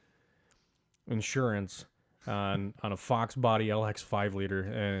kid insurance on a Fox body LX 5-liter,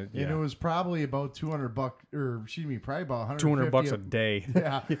 and it was probably about $200, or excuse me, probably about $200 a day.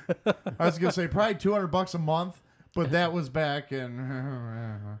 Yeah, I was gonna say probably $200 a month, but that was back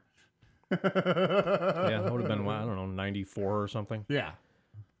in. Yeah, that would have been, I don't know, 94 or something. Yeah.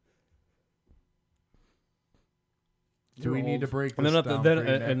 Do we need to break this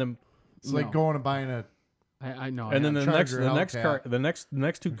down? It's like going and buying a. I know. And then the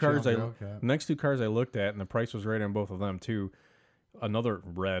next two cars I looked at, and the price was right on both of them too. Another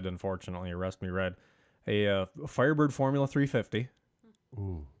red, unfortunately, arrest me red, a Firebird Formula 350.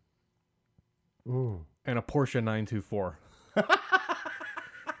 Ooh. And a Porsche 924.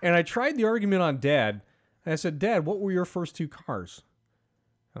 And I tried the argument on Dad. And I said, Dad, what were your first two cars?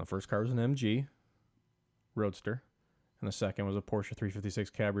 And the first car was an MG Roadster, and the second was a Porsche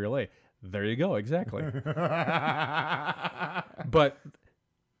 356 Cabriolet. There you go, exactly. But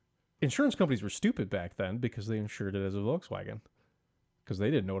insurance companies were stupid back then because they insured it as a Volkswagen, because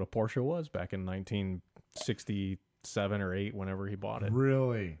they didn't know what a Porsche was back in 1967 or 8, whenever he bought it.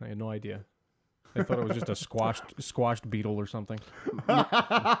 Really? I had no idea. They thought it was just a squashed Beetle or something. They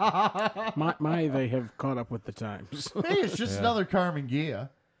have caught up with the times. Hey, it's just another Carmen Ghia.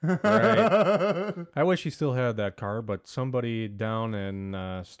 Right. I wish he still had that car, but somebody down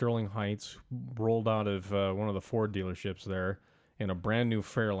in Sterling Heights rolled out of one of the Ford dealerships there in a brand new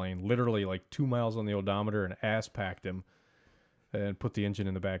Fairlane, literally like 2 miles on the odometer, and ass packed him and put the engine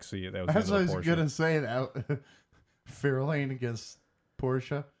in the back seat. That was That's what I was Porsche. gonna say. That Fairlane against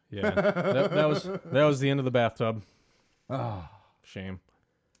Porsche. Yeah, that was the end of the bathtub. Oh, shame.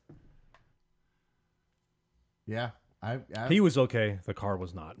 Yeah. He was okay. The car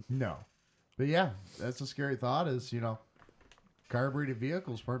was not. No. But yeah, that's a scary thought is, carbureted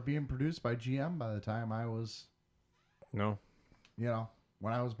vehicles weren't being produced by GM by the time I was... No.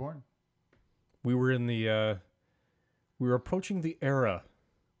 When I was born. We were in the... we were approaching the era.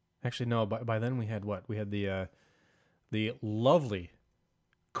 Actually, no. By then we had what? We had the lovely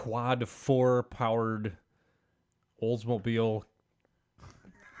quad 4-powered Oldsmobile.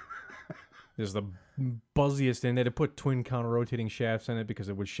 There's the buzziest, and they had to put twin counter-rotating shafts in it because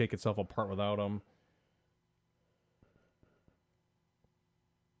it would shake itself apart without them.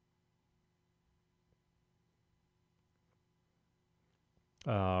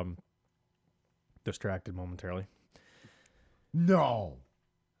 Distracted momentarily. No.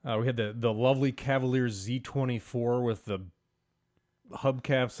 We had the lovely Cavalier Z24 with the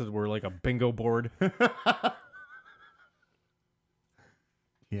hubcaps that were like a bingo board.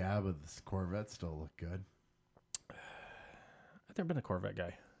 Yeah, but this Corvette still look good. I've never been a Corvette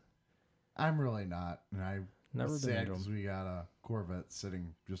guy. I'm really not. And I Never was been sad into 'em. because we got a Corvette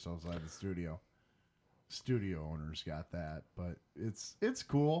sitting just outside the studio. Studio owners got that, but it's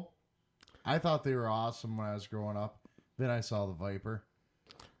cool. I thought they were awesome when I was growing up. Then I saw the Viper.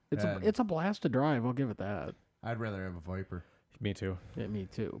 It's a blast to drive. I'll give it that. I'd rather have a Viper. Me too. Yeah, me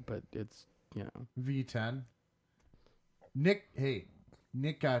too. But it's, you know. V10.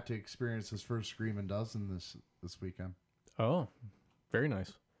 Nick got to experience his first Screaming Dozen this weekend. Oh, very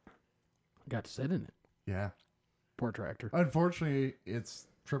nice. Got to sit in it. Yeah. Poor tractor. Unfortunately, it's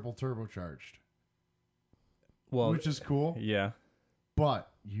triple turbocharged. Well, which is cool. Yeah. But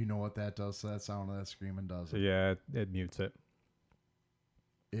you know what that does to that sound of that Screaming Dozen. Yeah, it mutes it.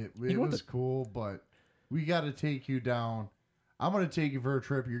 It was cool, but we got to take you down. I'm going to take you for a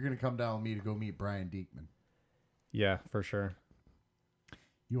trip. You're going to come down with me to go meet Brian Diekman. Yeah, for sure.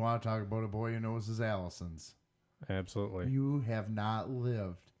 You want to talk about a boy who knows his Allisons. Absolutely. You have not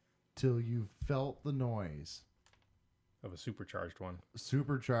lived till you felt the noise. Of a supercharged one.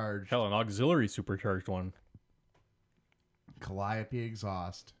 Supercharged. Hell, an auxiliary supercharged one. Calliope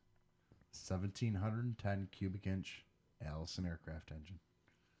exhaust. 1,710 cubic inch Allison aircraft engine.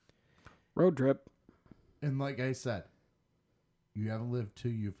 Road trip. And like I said, you haven't lived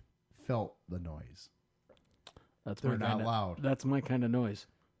till you've felt the noise. They're not loud. That's my kind of noise.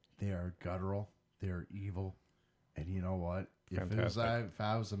 They are guttural. They are evil. And you know what? If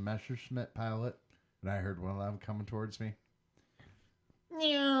I was a Messerschmitt pilot and I heard one of them coming towards me,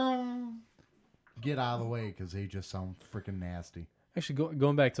 get out of the way because they just sound freaking nasty. Actually,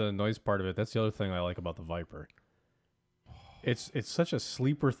 going back to the noise part of it, that's the other thing I like about the Viper. It's such a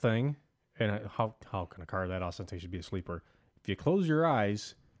sleeper thing. And how can a car that ostentatious be a sleeper? If you close your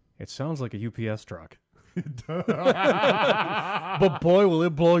eyes, it sounds like a UPS truck. But boy, will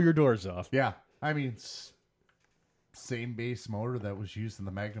it blow your doors off. Yeah. I mean, same base motor that was used in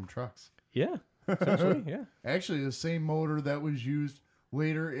the Magnum trucks. Yeah. Essentially, yeah. Actually, the same motor that was used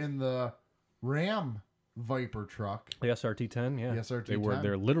later in the Ram Viper truck. The SRT-10, yeah. The SRT-10.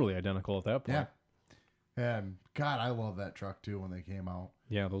 They're literally identical at that point. Yeah. And God, I love that truck too when they came out.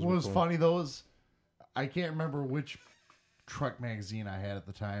 Yeah, those what were was cool. funny though is I can't remember which truck magazine I had at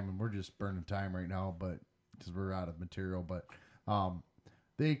the time, and we're just burning time right now, but because we're out of material. But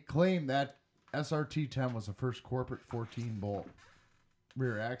they claimed that SRT-10 was the first corporate 14-bolt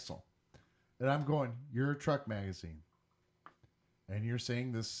rear axle, and I'm going, you're a truck magazine, and you're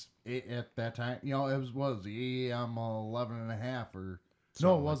saying this at that time, you know, it was the AEM 11.5 or.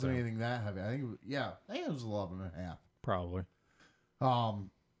 No, it wasn't anything that heavy. I think it was 11.5. Probably.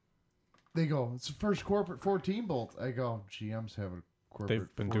 They go, it's the first corporate 14-bolt. I go, GM's have a corporate.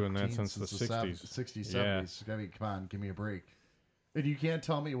 They've been doing that since the 60s. 60s, 70s. Yeah. I mean, come on, give me a break. And you can't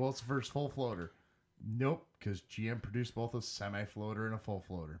tell me, well, it's the first full floater. Nope, because GM produced both a semi-floater and a full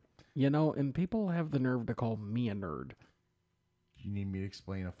floater. You know, and people have the nerve to call me a nerd. You need me to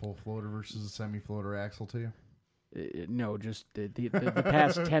explain a full floater versus a semi-floater axle to you? No, just the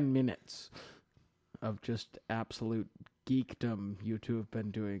past 10 minutes of just absolute geekdom you two have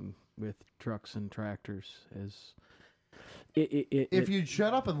been doing with trucks and tractors. If you'd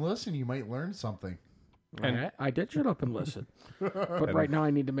shut up and listen, you might learn something. And I did shut up and listen. But right now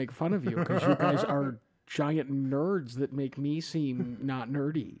I need to make fun of you because you guys are giant nerds that make me seem not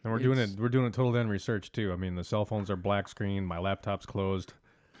nerdy. And we're doing total end research too. I mean, the cell phones are black screen, my laptop's closed.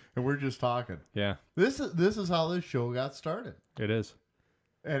 And we're just talking. Yeah. This is how this show got started. It is.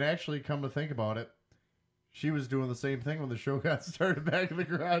 And actually, come to think about it, she was doing the same thing when the show got started back in the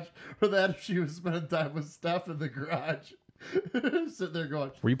garage. For that, she was spending time with Steph in the garage. Sitting there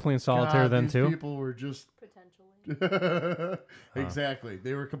going, were you playing solitaire then these too? People were just... Potentially. Exactly.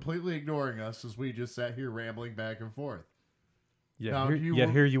 They were completely ignoring us as we just sat here rambling back and forth. Yeah, now,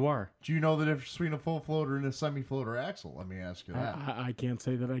 here you are. Do you know the difference between a full floater and a semi-floater axle? Let me ask you that. I can't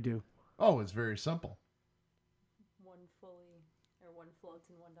say that I do. Oh, it's very simple. One floats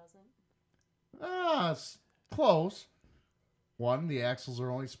and one doesn't? It's close. One, the axles are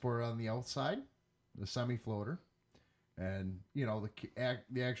only supported on the outside, the semi-floater. And, you know,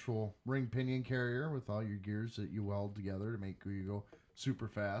 the actual ring pinion carrier with all your gears that you weld together to make you go super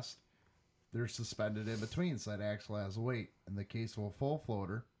fast. They're suspended in between, so that axle has a weight. In the case of a full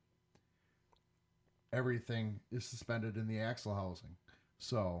floater, everything is suspended in the axle housing.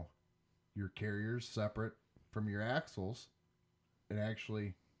 So your carrier's separate from your axles, and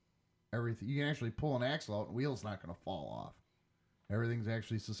actually everything, you can actually pull an axle out and the wheel's not going to fall off. Everything's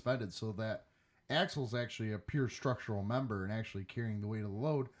actually suspended, so that axle's actually a pure structural member and actually carrying the weight of the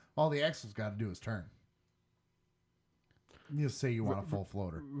load. All the axle's got to do is turn. You say you want a full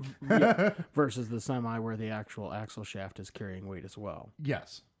floater. Yeah, versus the semi where the actual axle shaft is carrying weight as well.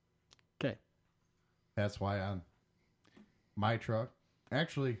 Yes. Okay. That's why on my truck,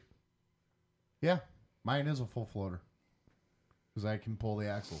 actually, yeah, mine is a full floater because I can pull the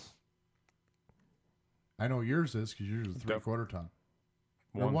axles. I know yours is because yours is 3/4 ton.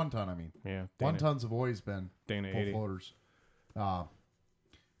 Or 1 ton, I mean. Yeah. 1 tons have always been Dana full 80. floaters.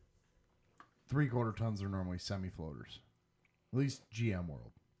 3/4 tons are normally semi-floaters. At least GM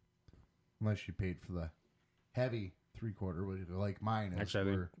world. Unless you paid for the heavy 3/4, which like mine is.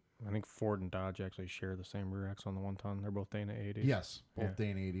 Actually, I think Ford and Dodge actually share the same rear axle on the 1 ton. They're both Dana 80s. Yes, both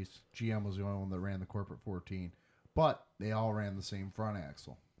Dana 80s. GM was the only one that ran the corporate 14. But they all ran the same front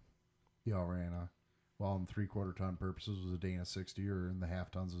axle. They all ran in 3/4 ton purposes was a Dana 60, or in the half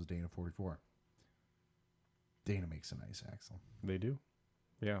tons was a Dana 44. Dana makes a nice axle. They do.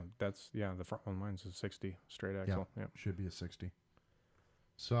 Yeah, the front one mine's a 60 straight axle. Yeah. Should be a 60.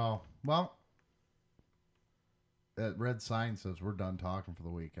 So, well, that red sign says we're done talking for the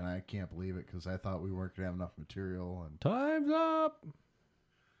week, and I can't believe it because I thought we weren't going to have enough material. And Time's up!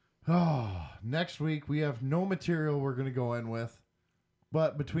 Oh, next week we have no material we're going to go in with.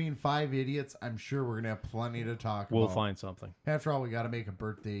 But between 5 idiots, I'm sure we're going to have plenty to talk about. We'll find something. After all, we got to make a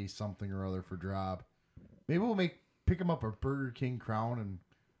birthday something or other for Drob. Maybe we'll pick him up a Burger King crown and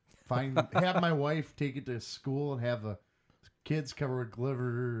have my wife take it to school and have the kids cover with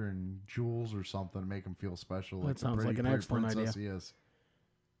glitter and jewels or something to make him feel special. That sounds like an excellent idea. He is.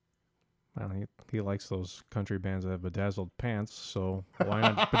 Well, he likes those country bands that have bedazzled pants, so why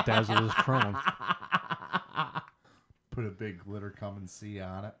not bedazzle his crown? Put a big glitter come and see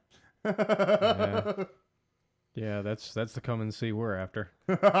on it. Yeah, that's the come and see we're after.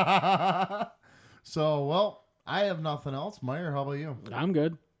 So, well, I have nothing else. Meyer, how about you? I'm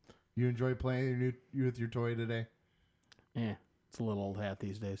good. You enjoy playing with your toy today? Yeah, it's a little old hat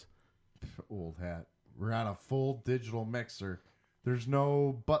these days. Old hat. We're on a full digital mixer. There's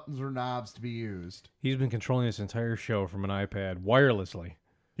no buttons or knobs to be used. He's been controlling this entire show from an iPad wirelessly.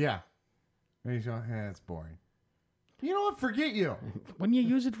 Yeah. And he's going, it's boring. You know what? Forget you. When you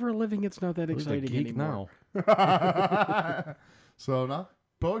use it for a living, it's not that exciting anymore. Now. So, no?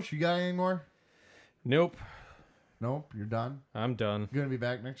 Bosch, you got any more? Nope. Nope, you're done? I'm done. You going to be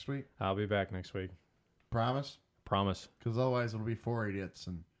back next week? I'll be back next week. Promise? Promise. Because otherwise it'll be 4 idiots.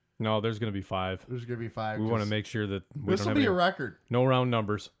 And no, there's going to be 5. There's going to be 5. We want to make sure that we this will be a record. No round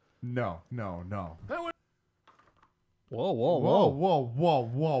numbers. No. Whoa,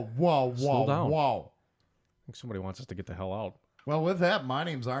 Slow down. Whoa. I think somebody wants us to get the hell out. Well, with that, my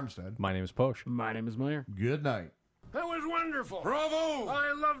name's Armstead. My name is Posh. My name is Meyer. Good night. That was wonderful. Bravo!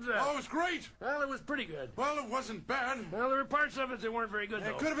 I loved that. Oh, it was great. Well, it was pretty good. Well, it wasn't bad. Well, there were parts of it that weren't very good, though.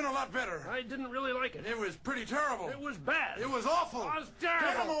 It could have been a lot better. I didn't really like it. It was pretty terrible. It was bad. It was awful. It was terrible.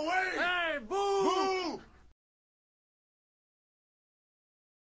 Get him away! Hey, boo! Boo!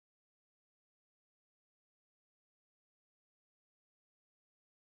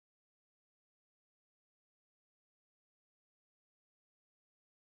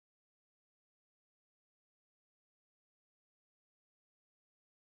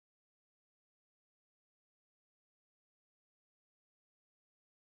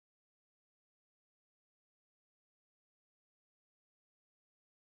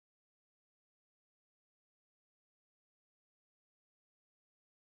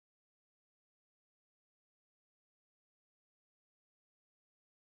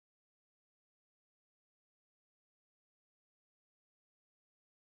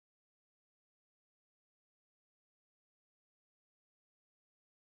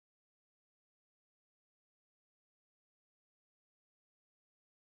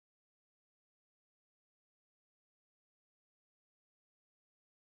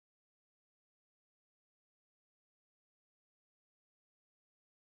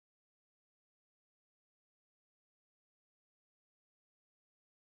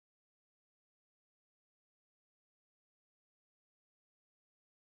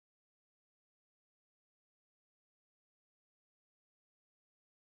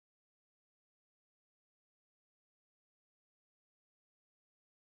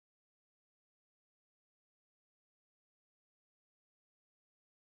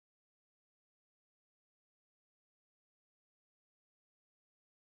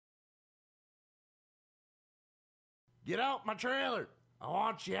 Get out my trailer. I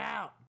want you out.